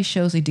survey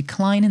shows a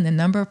decline in the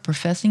number of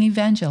professing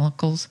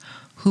evangelicals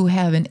who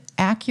have an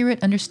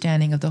accurate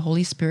understanding of the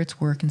Holy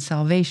Spirit's work in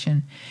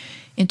salvation.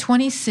 In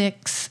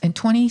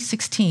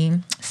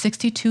 2016,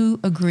 62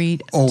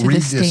 agreed to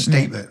this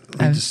statement.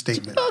 Read the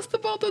statement. I was just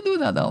about to do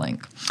that,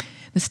 darling.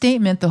 The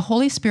statement, the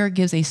Holy Spirit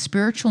gives a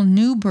spiritual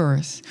new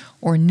birth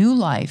or new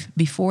life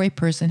before a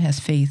person has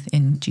faith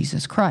in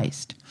Jesus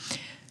Christ.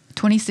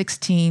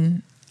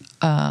 2016,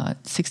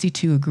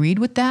 62 agreed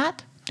with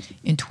that.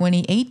 In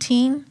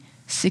 2018,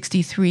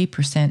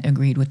 63%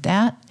 agreed with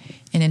that.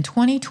 And in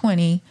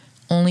 2020,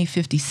 only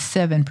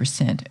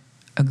 57%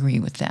 agree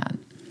with that.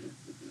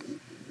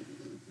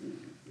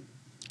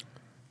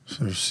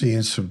 So we're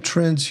seeing some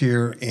trends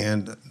here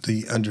and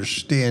the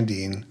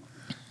understanding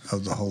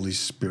of the Holy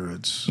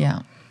Spirit's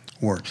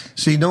work.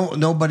 See,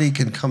 nobody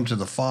can come to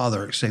the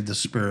Father except the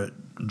Spirit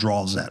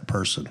draws that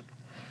person.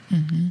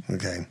 Mm-hmm.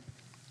 Okay.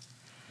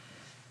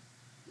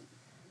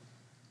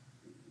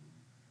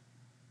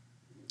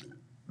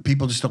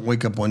 People just don't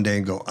wake up one day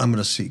and go, I'm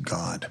going to seek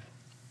God.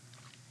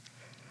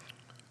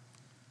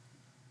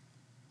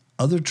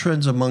 Other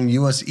trends among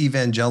U.S.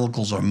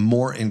 evangelicals are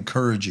more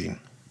encouraging.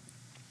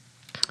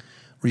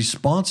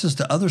 Responses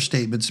to other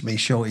statements may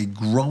show a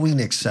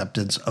growing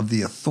acceptance of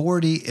the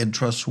authority and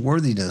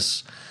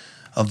trustworthiness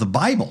of the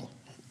Bible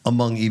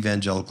among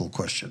evangelical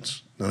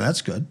Christians. Now,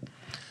 that's good.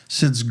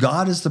 Since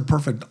God is the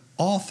perfect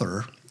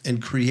author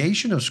and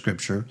creation of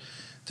Scripture,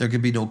 there can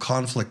be no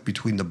conflict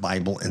between the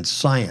Bible and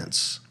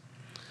science.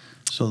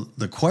 So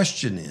the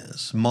question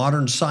is,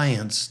 modern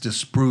science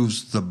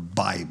disproves the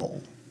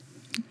Bible.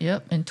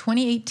 Yep. In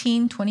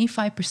 2018,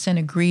 25%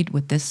 agreed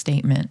with this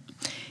statement.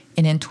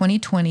 And in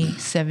 2020,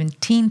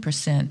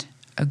 17%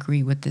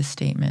 agree with this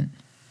statement.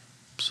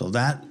 So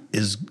that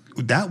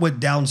went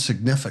down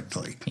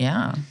significantly.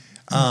 Yeah,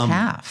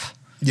 half.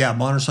 Yeah,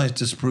 modern science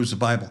disproves the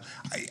Bible.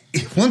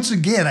 Once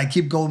again, I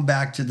keep going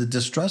back to the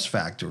distrust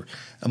factor.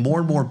 And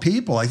more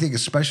people, I think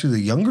especially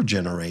the younger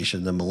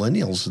generation, the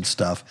millennials and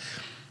stuff,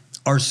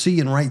 are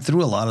seeing right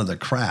through a lot of the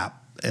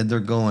crap. And they're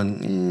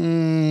going,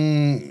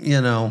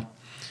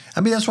 I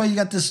mean, that's why you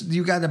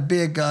got a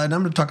big, and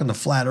I'm not talking the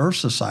Flat Earth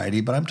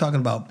Society, but I'm talking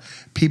about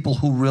people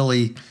who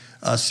really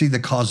see the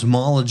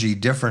cosmology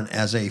different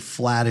as a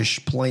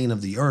flattish plane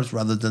of the Earth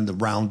rather than the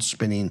round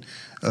spinning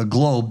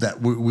globe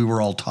that we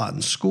were all taught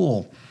in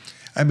school.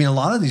 I mean, a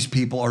lot of these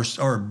people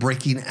are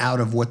breaking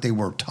out of what they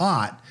were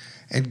taught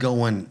and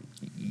going,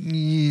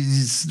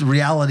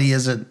 reality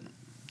isn't,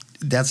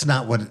 that's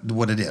not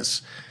what it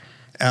is.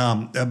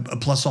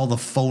 Plus all the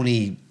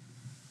phony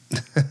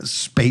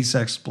space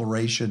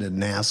exploration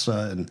and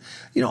NASA and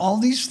all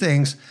these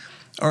things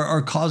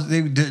are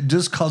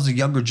just cause the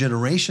younger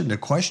generation to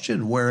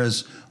question,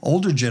 whereas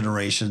older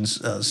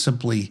generations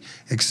simply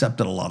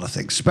accepted a lot of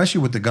things,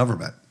 especially with the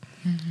government.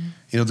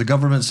 Mm-hmm. The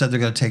government said they're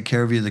going to take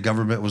care of you. The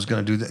government was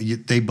going to do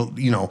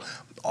that.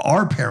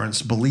 Our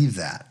parents believed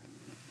that.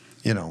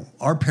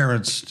 Our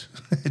parents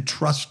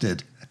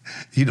trusted,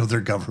 their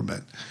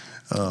government.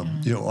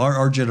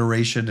 Our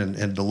generation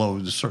and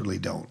below certainly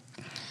don't.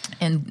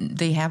 And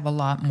they have a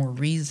lot more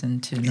reason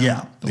to not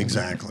Yeah, believe,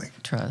 exactly.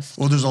 trust.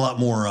 Well, there's a lot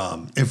more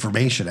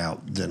information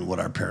out than what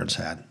our parents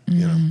had,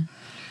 you know.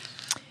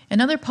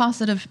 Another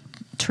positive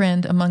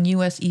trend among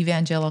U.S.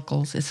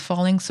 evangelicals is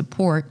falling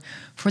support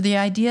for the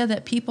idea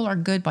that people are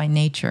good by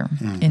nature,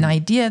 an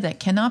idea that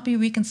cannot be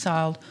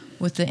reconciled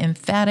with the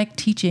emphatic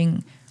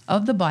teaching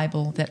of the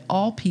Bible that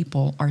all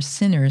people are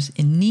sinners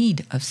in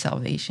need of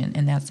salvation,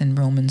 and that's in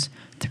Romans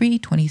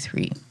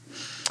 3:23.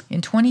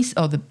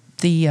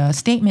 The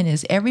statement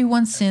is,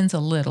 everyone sins a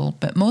little,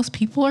 but most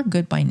people are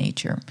good by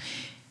nature.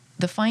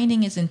 The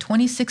finding is in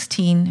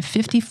 2016,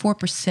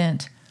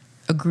 54%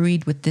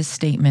 agreed with this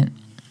statement.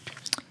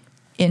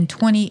 In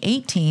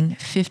 2018,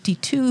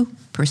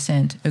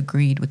 52%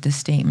 agreed with this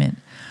statement.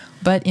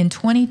 But in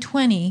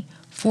 2020,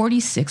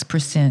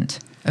 46%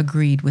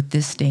 agreed with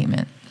this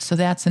statement. So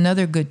that's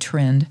another good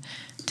trend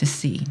to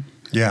see.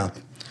 Yeah.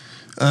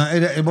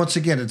 And once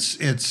again,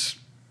 it's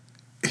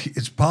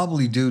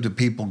probably due to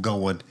people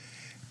going,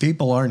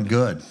 people aren't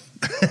good.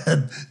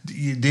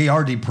 They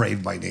are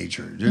depraved by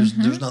nature.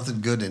 There's nothing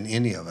good in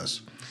any of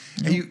us.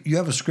 And you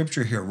have a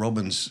scripture here,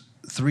 Romans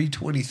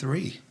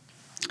 3:23.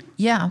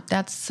 Yeah,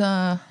 that's,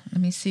 let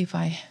me see if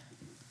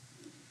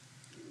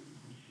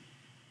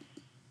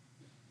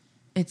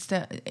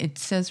it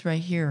says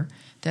right here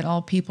that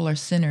all people are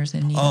sinners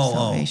in need of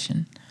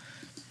salvation.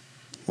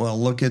 Well,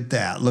 look at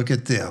that. Look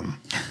at them.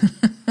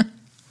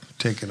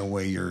 Taking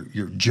away your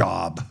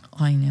job.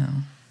 I know.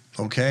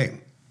 Okay.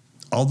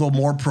 Although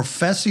more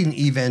professing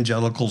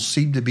evangelicals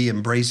seem to be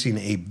embracing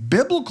a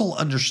biblical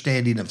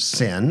understanding of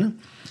sin,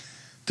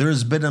 there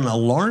has been an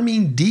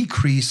alarming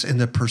decrease in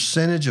the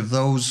percentage of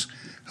those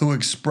who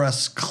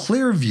express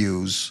clear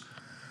views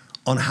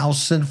on how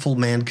sinful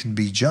man can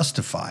be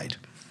justified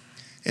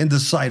in the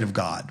sight of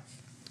God.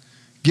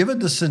 Given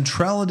the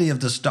centrality of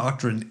this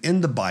doctrine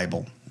in the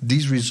Bible,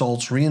 these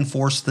results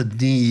reinforce the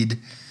need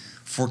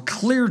for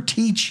clear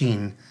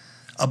teaching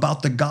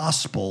about the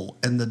gospel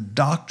and the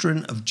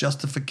doctrine of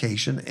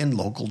justification in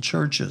local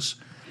churches.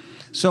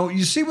 So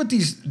you see what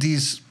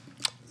these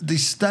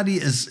study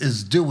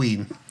is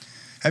doing.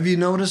 Have you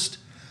noticed?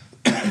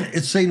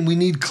 It's saying we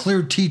need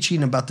clear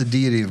teaching about the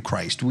deity of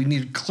Christ. We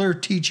need clear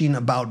teaching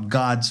about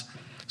God's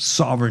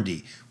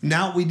sovereignty.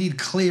 Now we need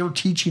clear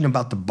teaching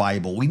about the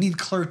Bible. We need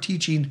clear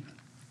teaching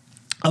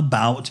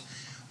about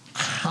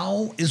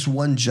how is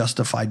one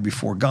justified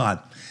before God.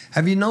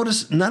 Have you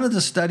noticed none of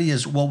the study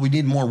is, well, we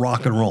need more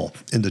rock and roll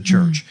in the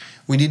church.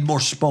 We need more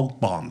smoke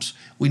bombs.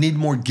 We need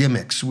more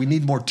gimmicks. We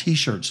need more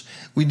T-shirts.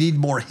 We need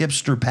more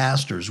hipster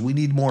pastors. We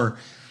need more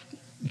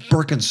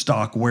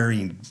Birkenstock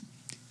wearing.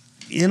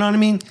 You know what I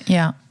mean?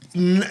 Yeah.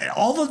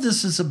 All of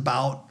this is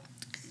about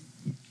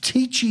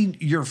teaching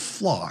your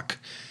flock,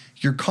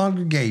 your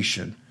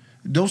congregation,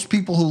 those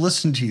people who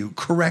listen to you,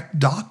 correct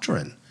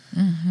doctrine.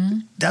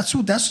 That's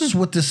just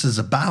what this is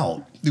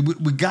about.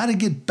 We got to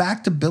get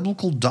back to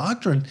biblical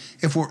doctrine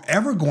if we're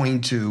ever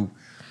going to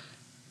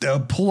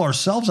pull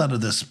ourselves out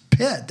of this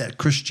pit that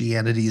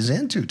Christianity is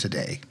into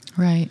today.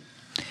 Right.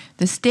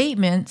 The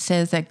statement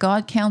says that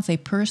God counts a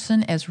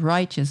person as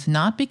righteous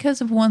not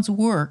because of one's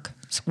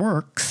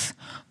works,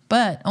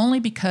 but only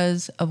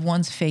because of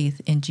one's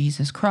faith in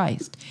Jesus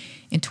Christ.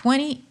 In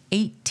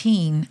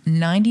 2018,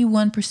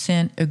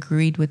 91%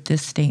 agreed with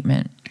this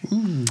statement.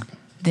 Ooh.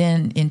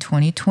 Then in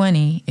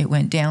 2020, it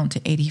went down to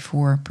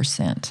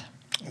 84%.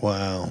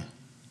 Wow.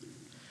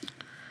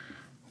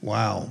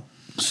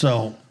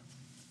 So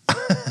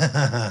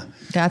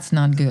that's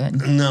not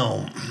good.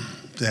 No,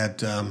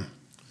 that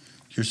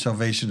your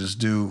salvation is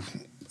due.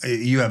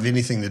 You have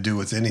anything to do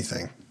with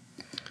anything.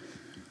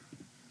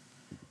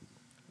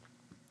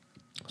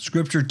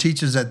 Scripture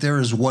teaches that there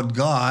is one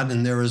God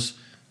and there is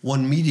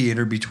one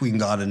mediator between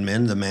God and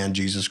men, the man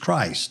Jesus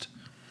Christ.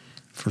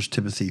 1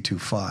 Timothy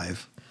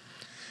 2:5.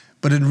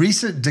 But in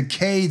recent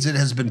decades, it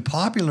has been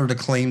popular to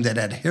claim that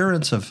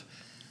adherents of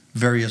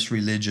various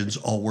religions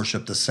all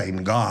worship the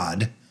same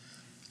God,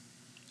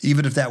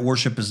 even if that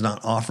worship is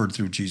not offered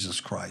through Jesus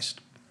Christ.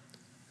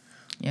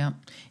 Yeah.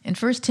 And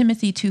 1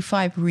 Timothy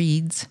 2:5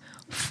 reads,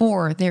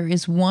 "For there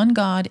is one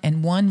God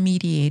and one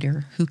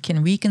mediator who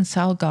can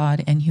reconcile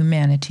God and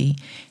humanity,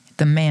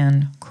 the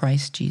man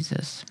Christ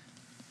Jesus."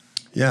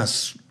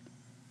 Yes.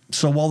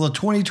 So while the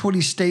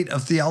 2020 State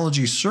of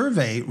Theology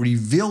survey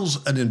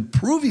reveals an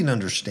improving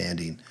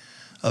understanding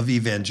of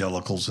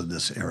evangelicals in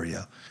this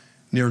area,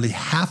 nearly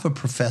half of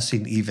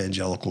professing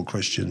evangelical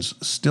Christians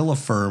still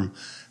affirm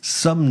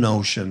some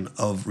notion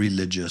of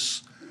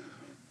religious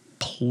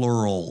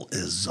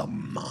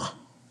pluralism.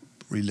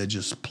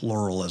 Religious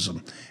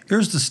pluralism.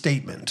 Here's the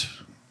statement,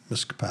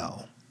 Ms.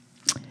 Kapow.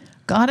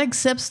 God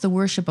accepts the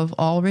worship of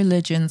all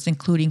religions,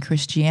 including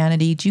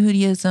Christianity,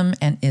 Judaism,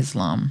 and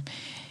Islam.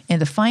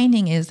 And the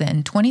finding is that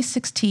in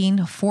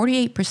 2016,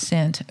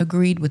 48%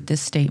 agreed with this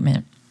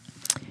statement.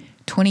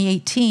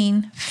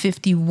 2018,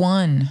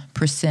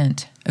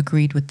 51%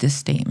 agreed with this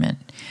statement.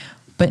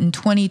 But in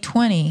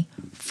 2020,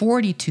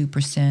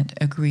 42%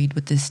 agreed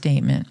with this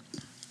statement.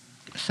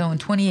 So in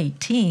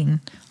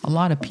 2018, a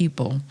lot of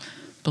people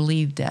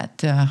believed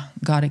that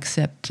God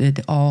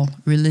accepted all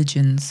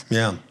religions.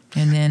 Yeah.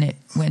 And then it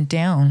went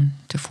down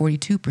to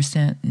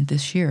 42%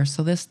 this year.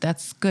 So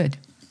that's good.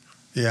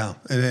 Yeah.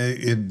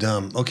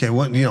 Okay.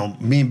 What,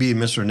 me being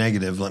Mr.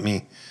 Negative, let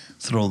me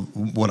throw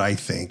what I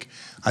think.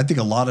 I think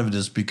a lot of it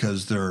is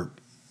because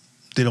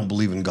they don't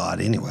believe in God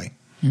anyway.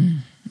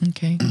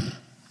 Okay.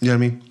 You know what I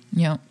mean?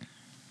 Yeah.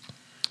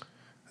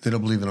 They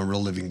don't believe in a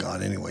real living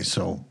God anyway.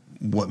 So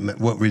what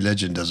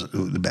religion does it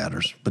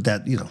matters? But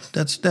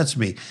that's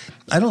me.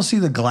 I don't see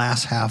the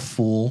glass half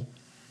full,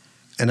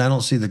 and I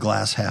don't see the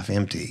glass half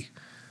empty.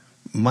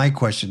 My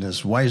question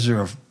is, why is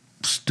there a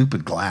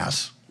stupid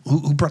glass?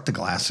 Who brought the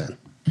glass in?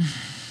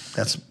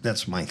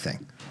 That's my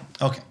thing.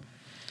 Okay.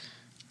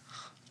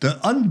 The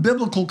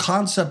unbiblical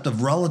concept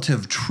of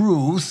relative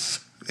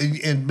truth,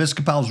 and Ms.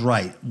 Capel's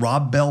right.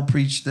 Rob Bell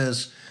preached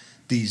this.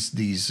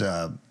 These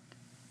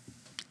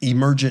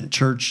emergent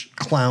church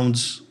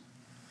clowns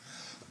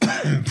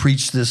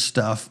preach this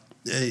stuff.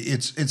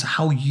 It's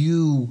how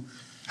you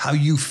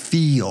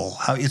feel.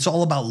 It's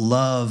all about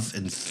love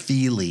and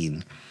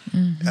feeling,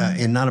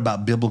 and not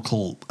about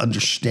biblical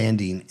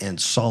understanding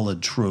and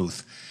solid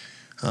truth.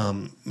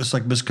 It's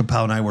like Ms.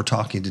 Capel and I were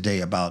talking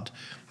today about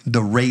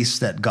the race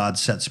that God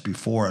sets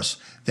before us,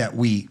 that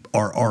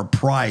our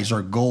prize,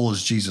 our goal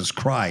is Jesus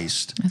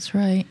Christ. That's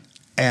right.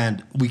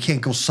 And we can't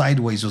go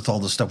sideways with all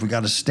this stuff. We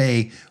got to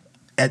stay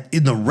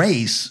in the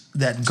race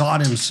that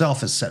God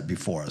himself has set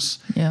before us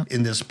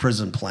in this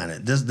prison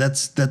planet.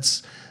 That's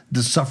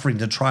the suffering,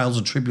 the trials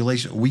and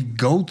tribulation we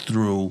go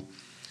through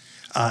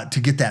to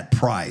get that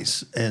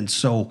prize. And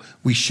so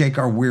we shake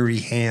our weary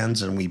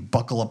hands and we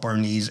buckle up our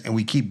knees and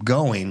we keep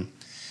going.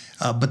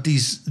 But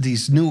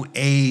these new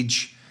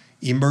age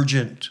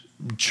emergent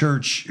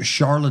church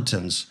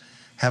charlatans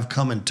have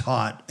come and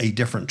taught a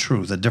different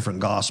truth, a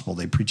different gospel.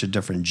 They preach a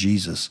different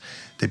Jesus.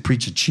 They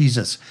preach a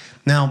Jesus.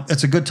 Now,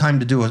 it's a good time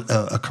to do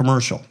a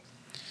commercial.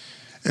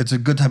 It's a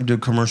good time to do a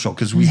commercial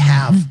because we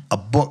have a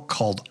book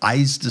called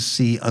Eyes to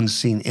See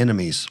Unseen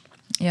Enemies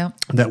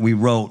that we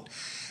wrote.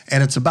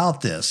 And it's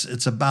about this.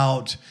 It's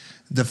about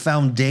the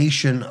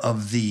foundation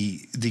of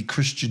the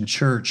Christian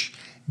church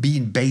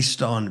being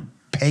based on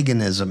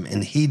paganism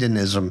and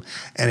hedonism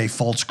and a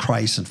false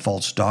Christ and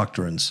false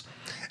doctrines.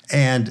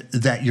 And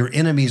that your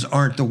enemies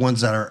aren't the ones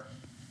that are,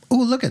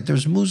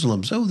 there's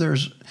Muslims.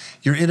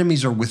 Your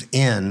enemies are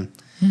within.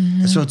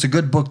 And so it's a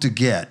good book to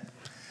get.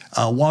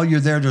 While you're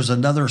there's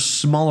another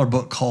smaller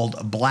book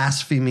called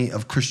Blasphemy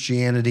of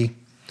Christianity.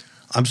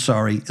 I'm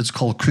sorry, it's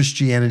called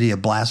Christianity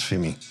of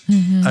Blasphemy.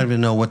 I don't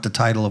even know what the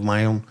title of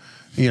my own,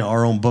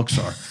 our own books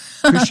are.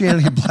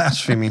 Christianity of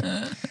Blasphemy.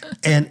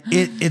 And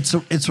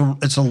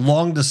it's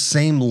along the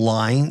same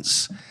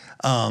lines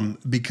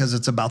because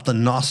it's about the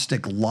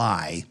Gnostic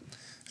lie.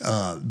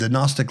 The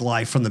Gnostic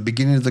lie from the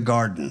beginning of the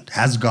garden,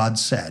 has God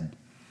said?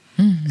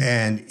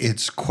 And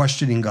it's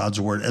questioning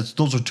God's word.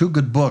 Those are two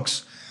good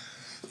books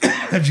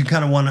if you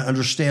kind of want to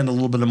understand a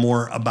little bit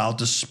more about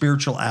the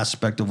spiritual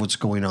aspect of what's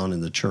going on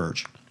in the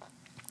church.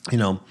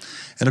 And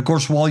of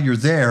course, while you're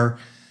there,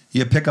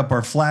 you pick up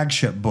our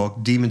flagship book,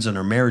 Demons in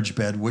Our Marriage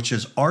Bed, which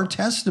is our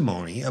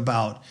testimony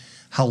about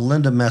how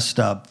Linda messed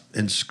up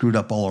and screwed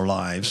up all our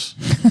lives.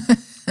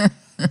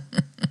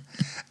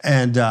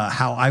 And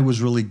how I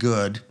was really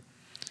good.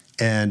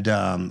 And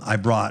I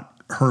brought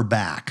her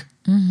back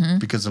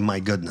because of my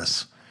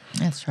goodness.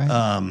 That's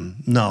right.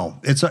 No,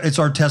 it's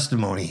our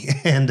testimony,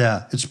 and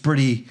it's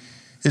pretty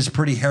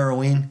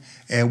harrowing.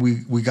 And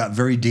we got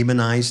very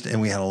demonized,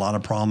 and we had a lot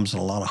of problems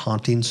and a lot of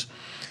hauntings.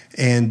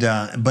 And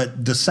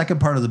but the second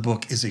part of the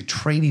book is a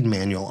training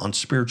manual on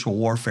spiritual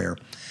warfare,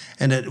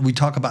 and we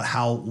talk about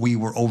how we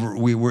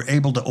were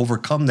able to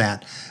overcome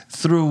that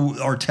through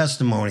our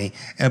testimony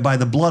and by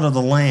the blood of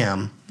the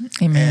Lamb.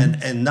 Amen.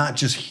 And not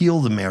just heal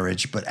the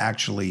marriage, but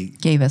actually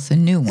gave us a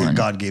new one.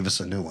 God gave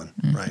us a new one,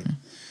 right?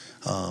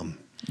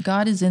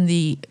 God is in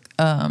the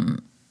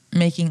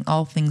making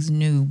all things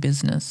new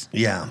business.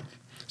 Yeah.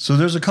 So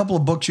there's a couple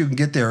of books you can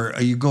get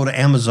there. You go to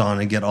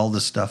Amazon and get all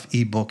this stuff,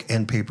 ebook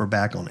and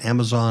paperback on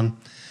Amazon.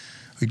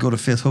 You go to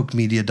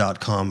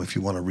fifthhookmedia.com if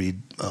you want to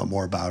read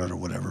more about it or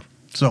whatever.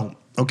 So,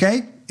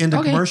 okay,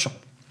 commercial.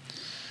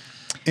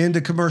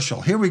 Into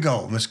commercial. Here we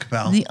go, Ms.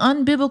 Capel. The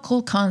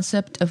unbiblical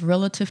concept of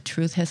relative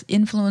truth has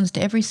influenced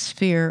every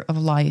sphere of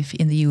life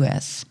in the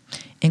U.S.,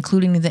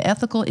 including the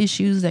ethical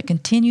issues that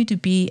continue to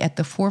be at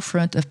the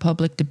forefront of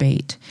public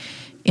debate.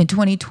 In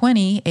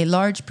 2020, a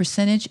large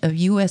percentage of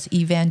U.S.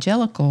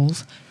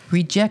 evangelicals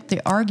reject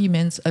the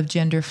arguments of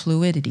gender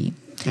fluidity,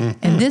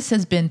 and this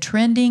has been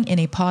trending in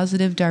a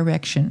positive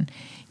direction.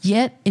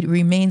 Yet it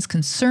remains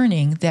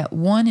concerning that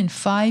 1 in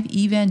 5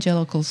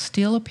 evangelicals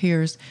still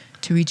appears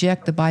to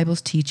reject the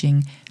Bible's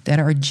teaching that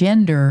our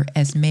gender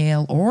as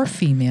male or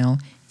female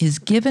is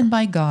given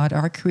by God,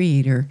 our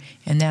Creator,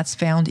 and that's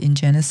found in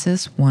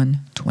Genesis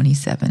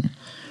 1:27.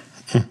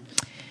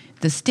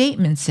 The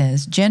statement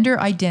says gender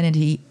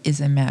identity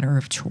is a matter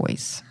of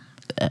choice.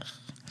 Ugh.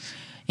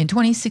 In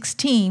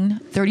 2016,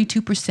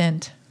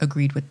 32%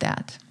 agreed with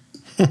that.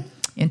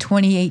 In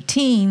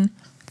 2018,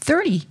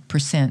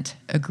 30%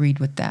 agreed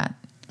with that.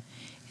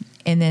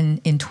 And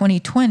then in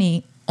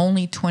 2020,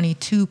 only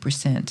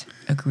 22%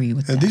 agree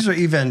with And that. these are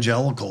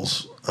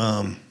evangelicals,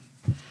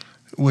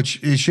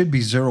 which it should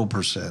be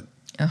 0%.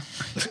 Oh,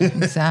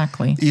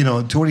 exactly.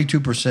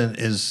 22%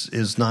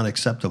 is not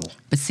acceptable.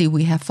 But see,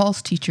 we have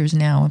false teachers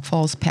now and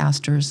false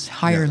pastors,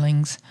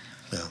 hirelings.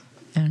 Yeah.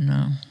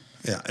 And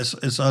Yeah,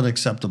 it's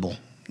unacceptable.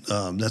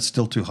 That's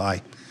still too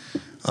high.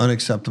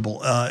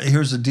 Unacceptable.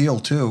 Here's the deal,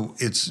 too.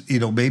 It's,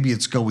 maybe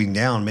it's going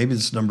down. Maybe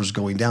this number's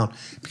going down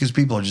because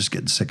people are just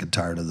getting sick and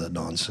tired of the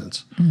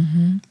nonsense.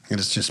 Mm-hmm. And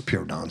it's just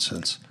pure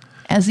nonsense.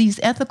 as these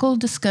ethical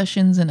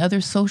discussions and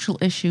other social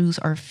issues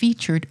are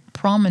featured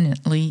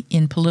prominently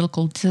in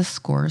political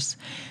discourse,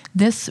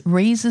 this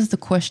raises the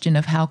question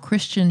of how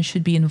Christians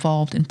should be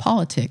involved in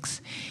politics.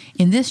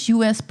 In this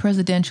U.S.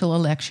 presidential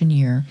election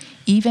year,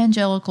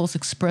 evangelicals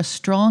express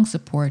strong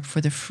support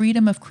for the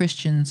freedom of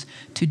Christians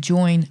to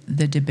join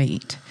the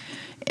debate.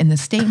 And the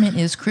statement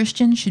is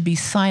Christians should be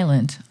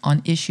silent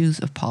on issues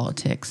of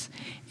politics,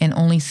 and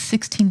only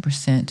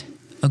 16%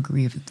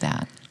 agree with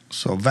that.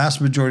 So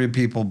vast majority of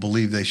people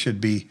believe they should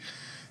be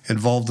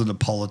involved in the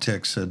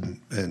politics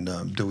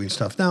and doing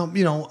stuff.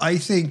 Now, I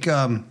think,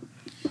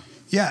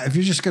 if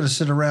you're just going to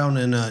sit around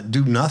and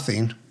do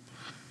nothing,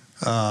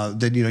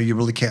 then, you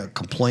really can't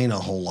complain a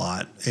whole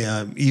lot.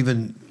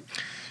 Even,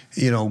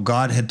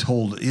 God had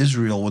told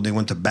Israel when they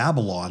went to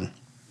Babylon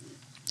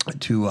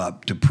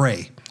to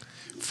pray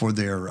for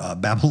their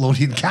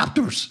Babylonian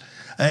captors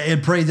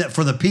and pray that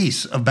for the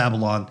peace of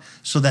Babylon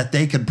so that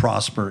they could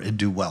prosper and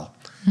do well.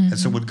 Mm-hmm. And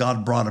so when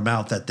God brought them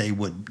out, that they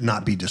would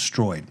not be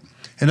destroyed.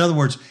 In other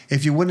words,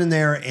 if you went in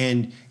there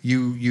and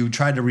you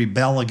tried to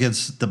rebel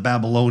against the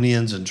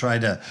Babylonians and try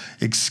to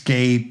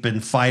escape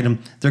and fight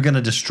them, they're going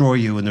to destroy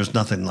you and there's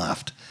nothing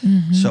left.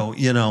 Mm-hmm. So,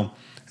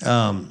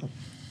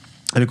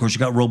 and of course, you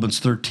got Romans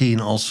 13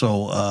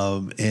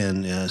 also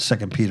in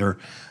 2 Peter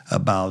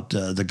about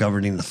the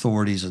governing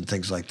authorities and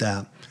things like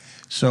that.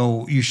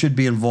 So you should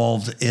be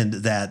involved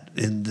in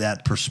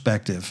that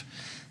perspective.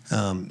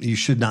 You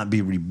should not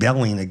be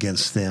rebelling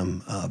against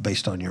them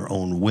based on your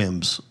own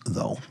whims,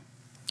 though.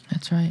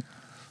 That's right.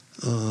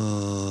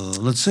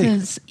 Let's see. It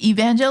says,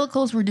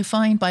 evangelicals were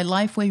defined by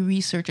Lifeway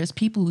Research as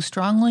people who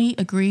strongly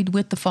agreed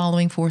with the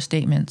following 4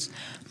 statements.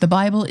 The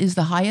Bible is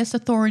the highest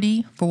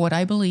authority for what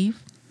I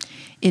believe.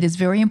 It is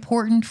very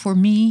important for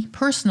me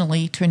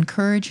personally to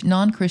encourage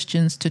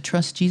non-Christians to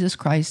trust Jesus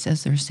Christ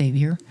as their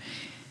Savior.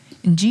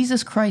 And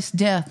Jesus Christ's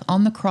death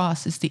on the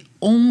cross is the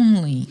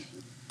only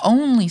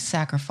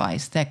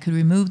sacrifice that could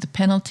remove the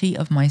penalty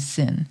of my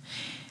sin.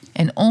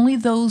 And only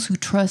those who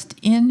trust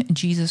in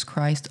Jesus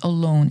Christ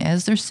alone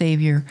as their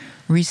Savior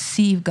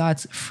receive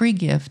God's free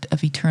gift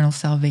of eternal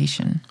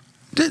salvation.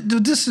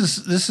 This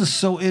is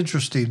so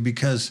interesting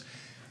because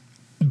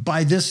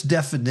by this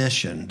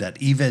definition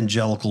that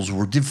evangelicals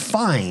were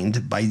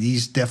defined by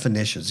these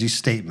definitions, these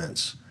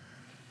statements,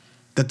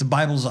 that the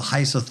Bible is the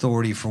highest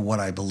authority for what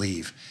I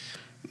believe,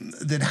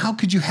 then how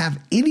could you have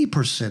any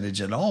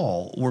percentage at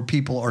all where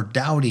people are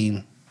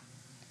doubting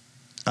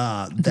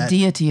the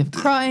deity of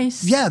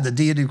Christ? Yeah, the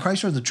deity of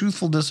Christ or the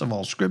truthfulness of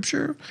all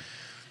Scripture.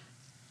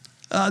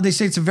 They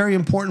say it's very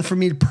important for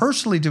me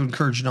personally to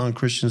encourage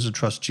non-Christians to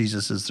trust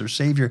Jesus as their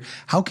Savior.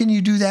 How can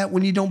you do that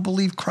when you don't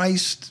believe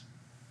Christ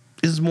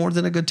is more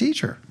than a good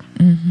teacher?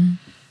 Mm-hmm.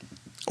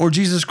 Or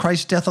Jesus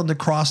Christ's death on the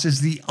cross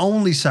is the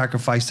only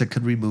sacrifice that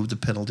could remove the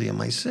penalty of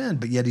my sin,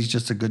 but yet he's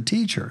just a good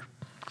teacher.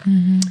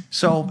 Mm-hmm.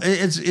 So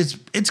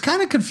it's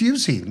kind of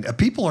confusing.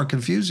 People are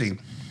confusing.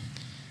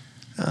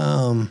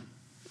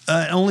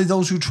 Only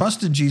those who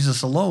trust in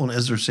Jesus alone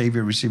as their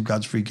Savior receive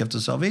God's free gift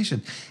of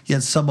salvation.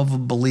 Yet some of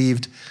them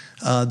believed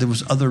there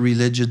was other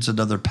religions and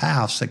other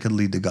paths that could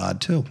lead to God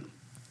too.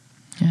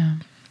 Yeah.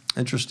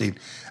 Interesting.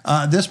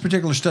 This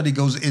particular study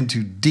goes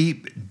into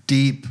deep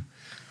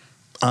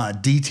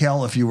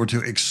detail if you were to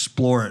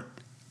explore it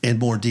in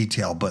more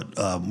detail. But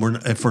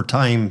for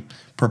time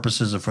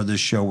purposes and for this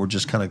show, we're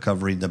just kind of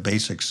covering the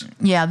basics.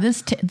 Yeah,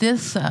 this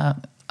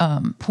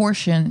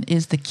portion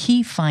is the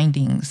key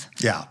findings.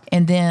 Yeah.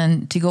 And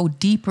then to go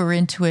deeper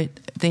into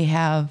it, they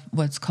have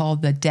what's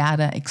called the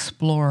Data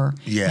Explorer.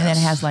 Yes. And it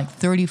has like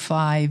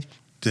 35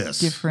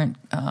 different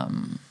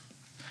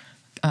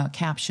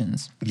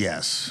captions.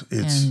 Yes,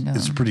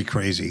 it's pretty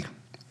crazy.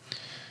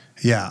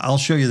 Yeah, I'll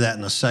show you that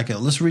in a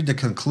second. Let's read the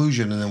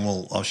conclusion, and then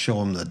I'll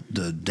show them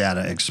the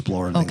Data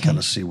Explorer and then kind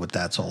of see what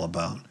that's all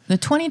about. The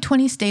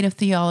 2020 State of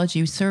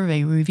Theology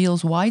survey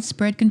reveals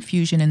widespread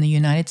confusion in the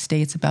United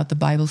States about the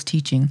Bible's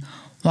teaching.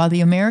 While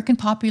the American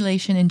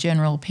population in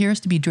general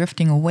appears to be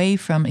drifting away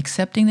from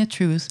accepting the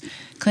truth,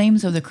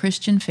 claims of the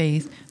Christian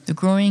faith, the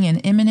growing and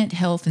imminent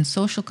health and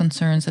social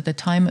concerns at the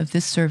time of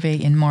this survey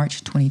in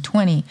March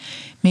 2020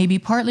 may be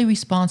partly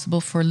responsible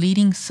for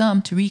leading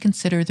some to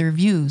reconsider their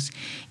views.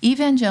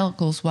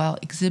 Evangelicals, while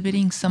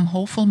exhibiting some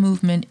hopeful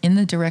movement in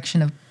the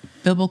direction of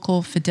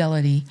biblical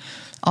fidelity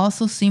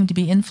also seem to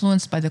be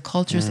influenced by the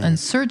culture's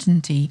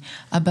uncertainty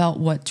about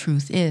what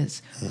truth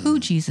is, who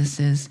Jesus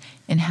is,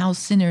 and how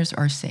sinners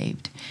are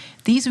saved.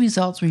 These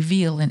results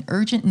reveal an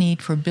urgent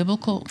need for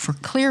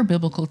clear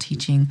biblical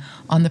teaching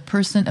on the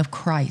person of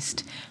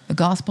Christ, the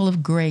gospel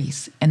of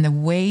grace, and the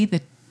way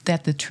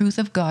that the truth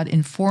of God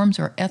informs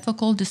our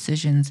ethical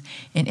decisions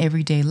in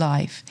everyday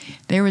life.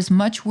 There is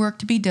much work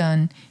to be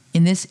done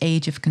in this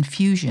age of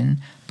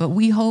confusion, but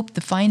we hope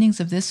the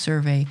findings of this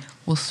survey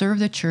will serve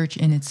the church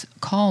in its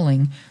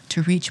calling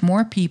to reach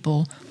more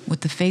people with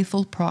the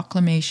faithful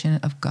proclamation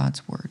of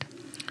God's word.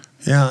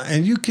 Yeah,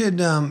 and you could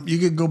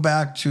go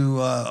back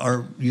to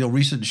our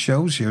recent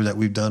shows here that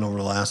we've done over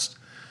the last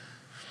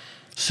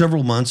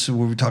several months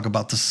where we talk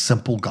about the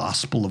simple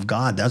gospel of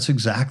God. That's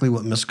exactly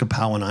what Ms.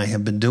 Kapow and I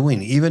have been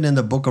doing. Even in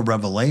the book of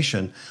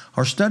Revelation,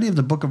 our study of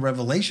the book of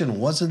Revelation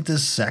wasn't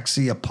this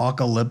sexy,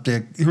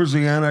 apocalyptic, here's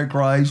the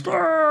Antichrist,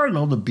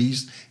 the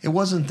beast. It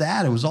wasn't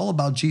that. It was all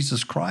about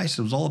Jesus Christ.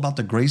 It was all about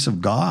the grace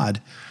of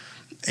God.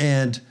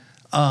 And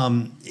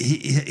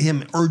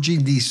him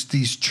urging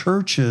these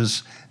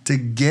churches to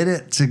get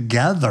it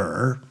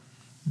together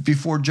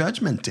before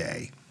Judgment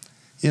Day.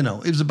 It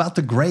was about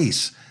the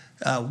grace.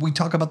 We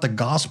talk about the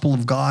gospel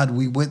of God.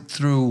 We went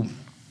through,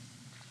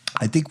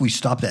 I think we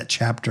stopped at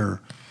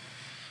chapter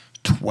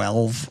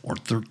 12 or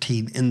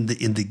 13 in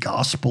the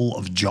Gospel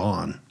of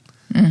John,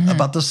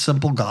 about the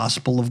simple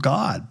gospel of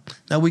God.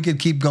 Now we could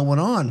keep going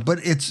on, but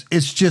it's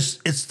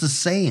the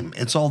same.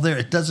 It's all there.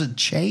 It doesn't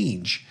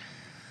change.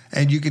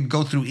 And you could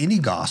go through any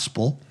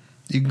gospel.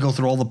 You can go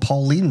through all the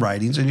Pauline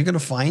writings, and you're going to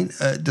find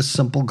the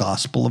simple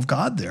gospel of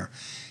God there.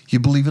 You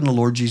believe in the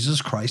Lord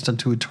Jesus Christ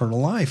unto eternal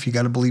life. You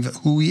got to believe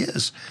who he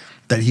is,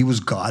 that he was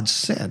God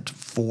sent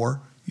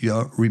for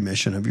your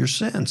remission of your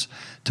sins,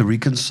 to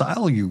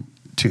reconcile you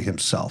to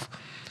himself.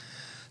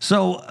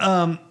 So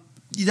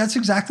that's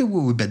exactly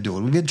what we've been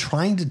doing. We've been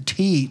trying to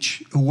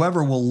teach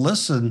whoever will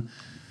listen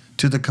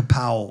to the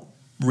Kapow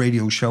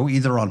radio show,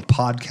 either on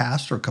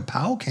podcast or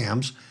Kapow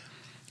Cams.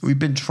 We've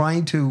been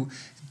trying to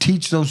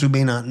teach those who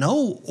may not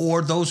know,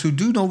 or those who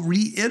do know,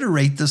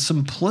 reiterate the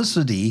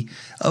simplicity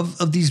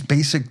of these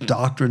basic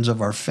doctrines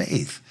of our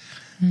faith.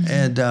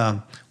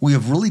 And we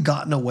have really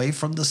gotten away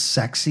from the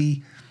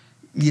sexy,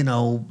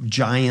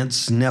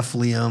 giants,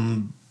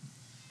 Nephilim,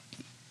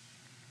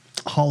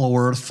 hollow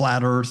earth,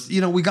 flat earth.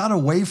 We got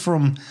away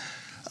from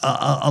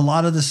a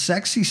lot of the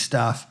sexy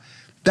stuff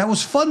that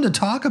was fun to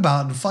talk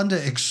about and fun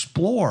to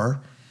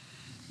explore,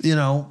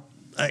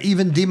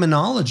 even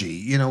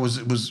demonology,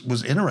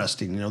 was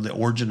interesting. The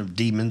origin of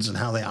demons and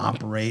how they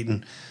operate,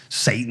 and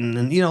Satan,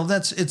 and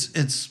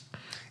it's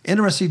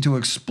interesting to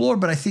explore.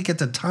 But I think at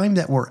the time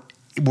that we're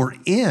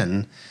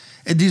in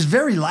these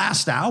very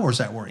last hours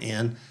that we're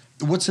in,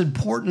 what's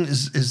important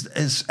is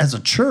as a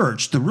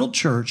church, the real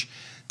church,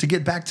 to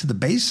get back to the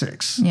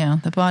basics. Yeah,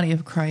 the body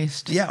of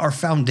Christ. Yeah, our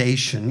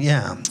foundation.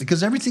 Yeah,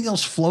 because everything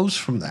else flows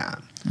from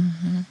that.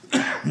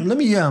 Let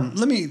me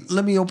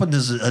open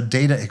this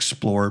Data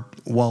Explorer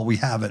while we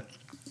have it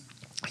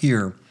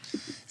here,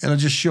 and I'll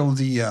just show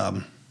the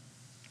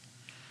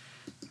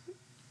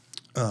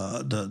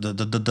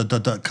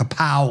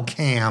Kapow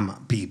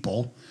Cam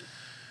people.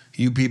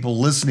 You people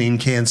listening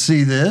can't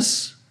see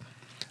this,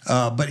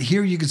 but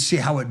here you can see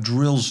how it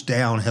drills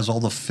down. Has all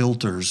the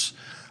filters.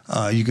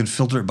 You can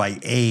filter it by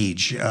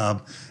age.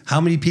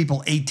 How many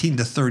people 18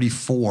 to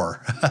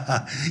 34,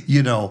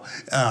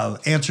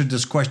 answered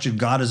this question,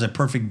 God is a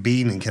perfect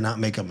being and cannot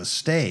make a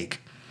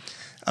mistake?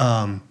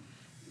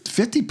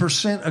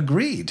 50%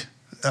 agreed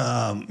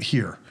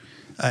here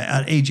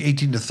at age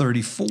 18 to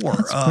 34.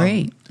 That's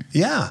great.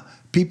 Yeah.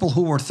 People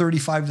who were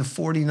 35 to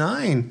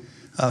 49,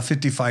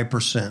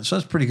 55%. So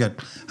that's pretty good.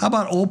 How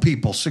about old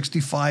people,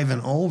 65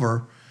 and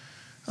over?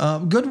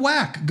 Good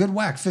whack,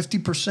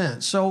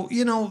 50%. So,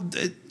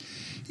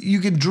 you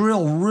can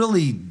drill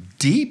really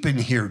deep in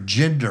here,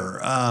 gender.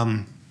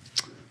 Well,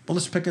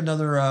 let's pick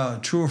another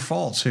true or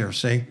false here,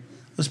 see?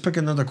 Let's pick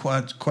another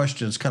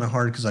question. It's kind of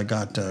hard because I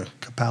got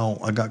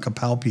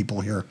Kapow people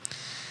here.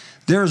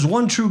 There is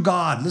one true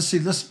God. Let's see,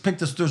 let's pick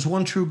this. There's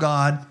one true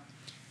God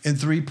in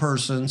three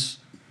persons.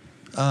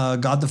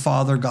 God the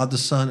Father, God the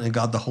Son, and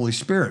God the Holy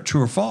Spirit.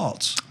 True or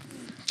false?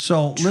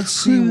 So let's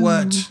see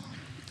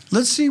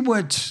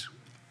what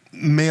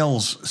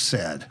males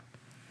said.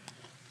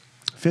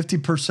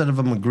 50% of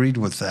them agreed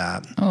with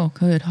that. Oh,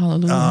 good.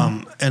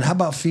 Hallelujah. And how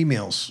about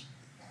females?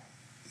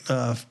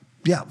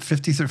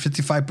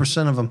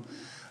 55% of them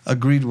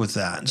agreed with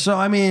that. So,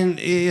 I mean,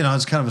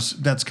 it's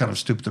that's kind of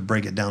stupid to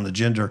break it down to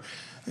gender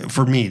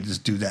for me to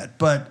just do that.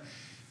 But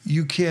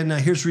you can,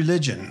 here's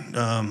religion.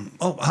 How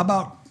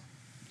about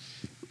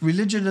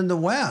religion in the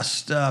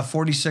West?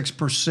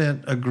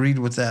 46% agreed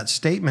with that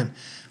statement.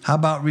 How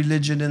about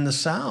religion in the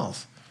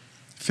South?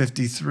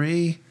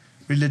 53%.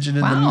 Religion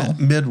in the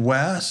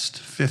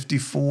Midwest,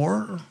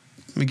 54%.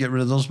 Let me get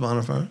rid of those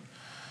modifiers.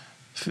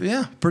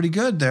 Yeah, pretty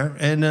good there.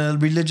 And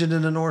religion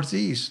in the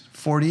Northeast,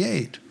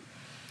 48%.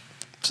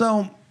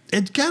 So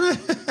it's kind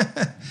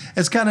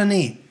of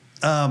neat.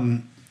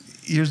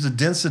 here's the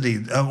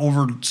density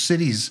over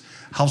cities,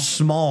 how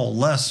small,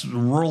 less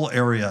rural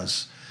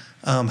areas,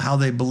 how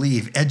they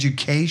believe,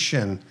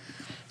 education.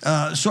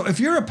 So if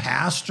you're a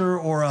pastor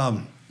or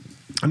a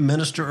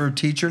minister or a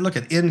teacher, look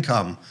at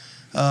income.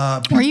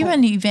 Or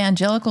even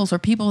evangelicals or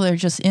people that are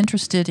just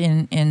interested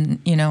in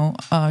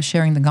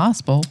sharing the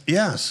gospel.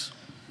 Yes.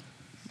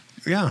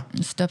 Yeah.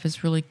 This stuff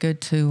is really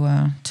good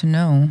to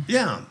know.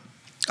 Yeah.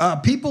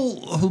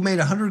 People who made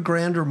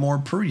 $100,000 or more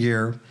per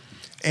year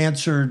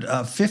answered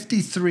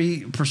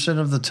 53%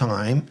 of the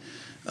time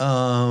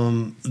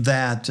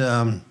that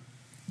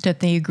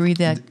they agree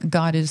that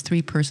God is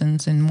three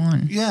persons in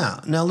one. Yeah.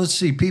 Now let's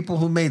see. People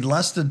who made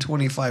less than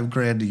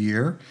 $25,000 a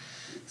year,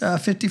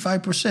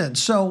 55%.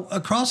 So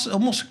across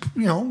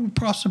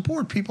across the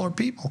board, people are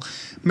people.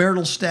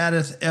 Marital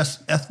status,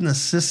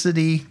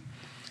 ethnicity,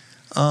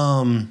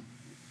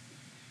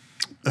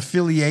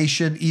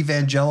 affiliation,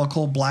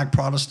 evangelical, Black,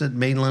 Protestant,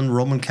 mainland,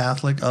 Roman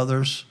Catholic,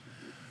 others.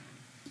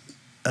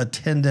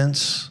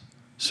 Attendance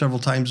several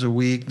times a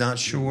week, not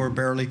sure,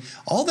 barely.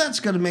 All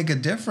that's going to make a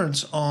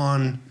difference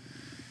on,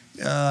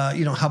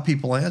 how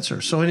people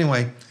answer. So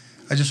anyway,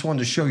 I just wanted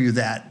to show you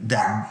that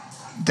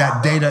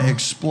data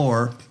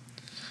explorer,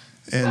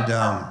 and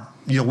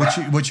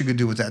what you could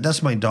do with that.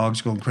 That's my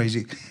dog's going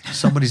crazy.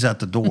 Somebody's at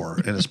the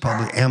door, and it's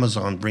probably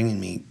Amazon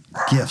bringing me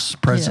gifts,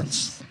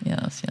 presents.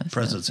 Yes.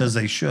 Presents, as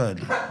they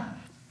should.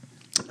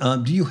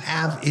 Do you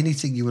have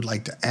anything you would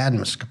like to add,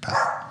 Ms. Capel?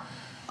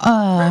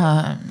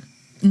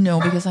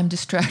 No, because I'm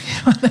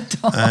distracted by the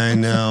dog. I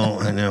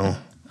know.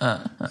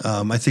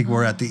 I think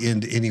we're at the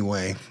end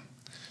anyway.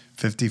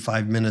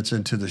 55 minutes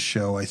into the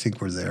show, I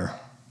think we're there.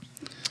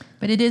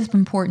 But it is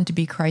important to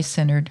be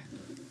Christ-centered,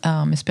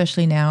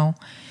 especially now.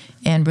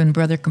 And when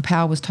Brother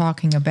Kapow was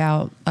talking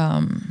about,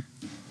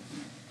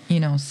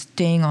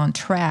 staying on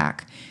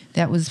track,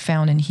 that was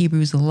found in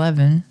Hebrews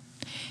 11.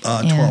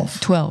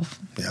 12.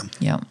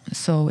 Yeah.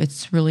 So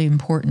it's really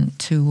important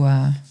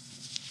to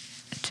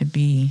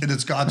be. And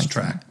it's God's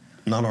track,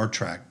 not our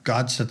track.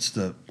 God sets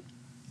the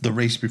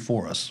race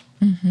before us.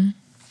 Mm-hmm.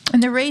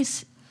 And the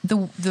race,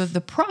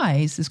 the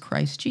prize is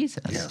Christ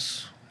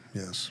Jesus.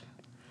 Yes.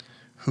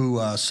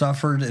 Who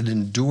suffered and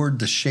endured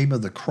the shame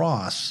of the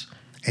cross,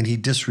 and he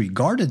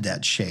disregarded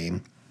that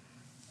shame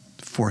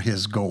for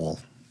his goal,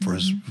 for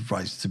his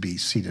right to be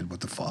seated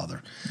with the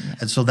Father. Yeah.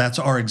 And so that's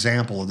our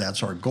example, and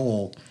that's our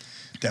goal,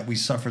 that we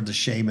suffered the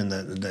shame and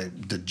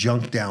the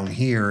junk down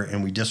here,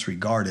 and we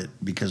disregard it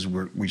because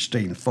we're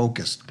staying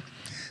focused.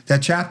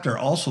 That chapter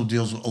also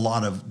deals with a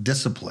lot of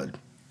discipline,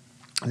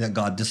 that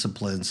God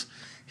disciplines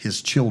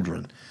his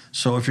children.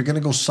 So if you're going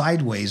to go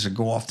sideways or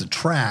go off the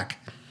track,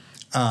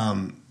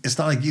 it's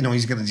not like,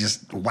 he's going to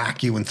just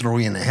whack you and throw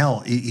you into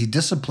hell. He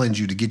disciplines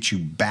you to get you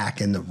back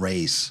in the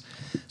race.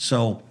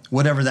 So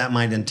whatever that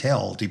might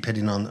entail,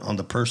 depending on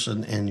the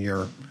person and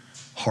your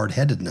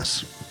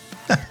hard-headedness,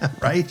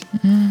 right?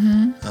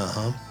 Mm-hmm.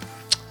 Uh-huh.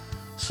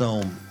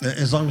 So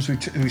as long as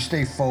we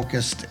stay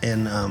focused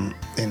and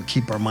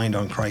keep our mind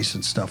on Christ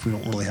and stuff, we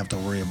don't really have to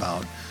worry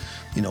about,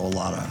 a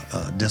lot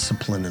of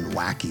discipline and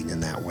whacking in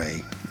that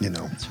way,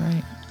 That's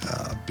right.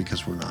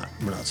 Because we're not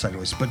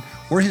sideways. But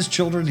we're his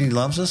children, and he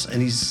loves us,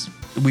 and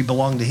we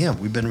belong to him.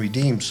 We've been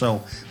redeemed,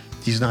 so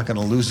he's not going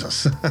to lose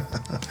us.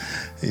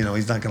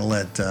 He's not going to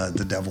let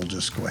the devil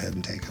just go ahead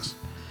and take us.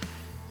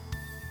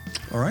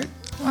 All right?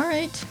 All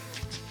right.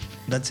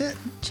 That's it.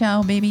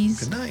 Ciao,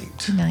 babies. Good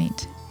night. Good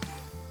night.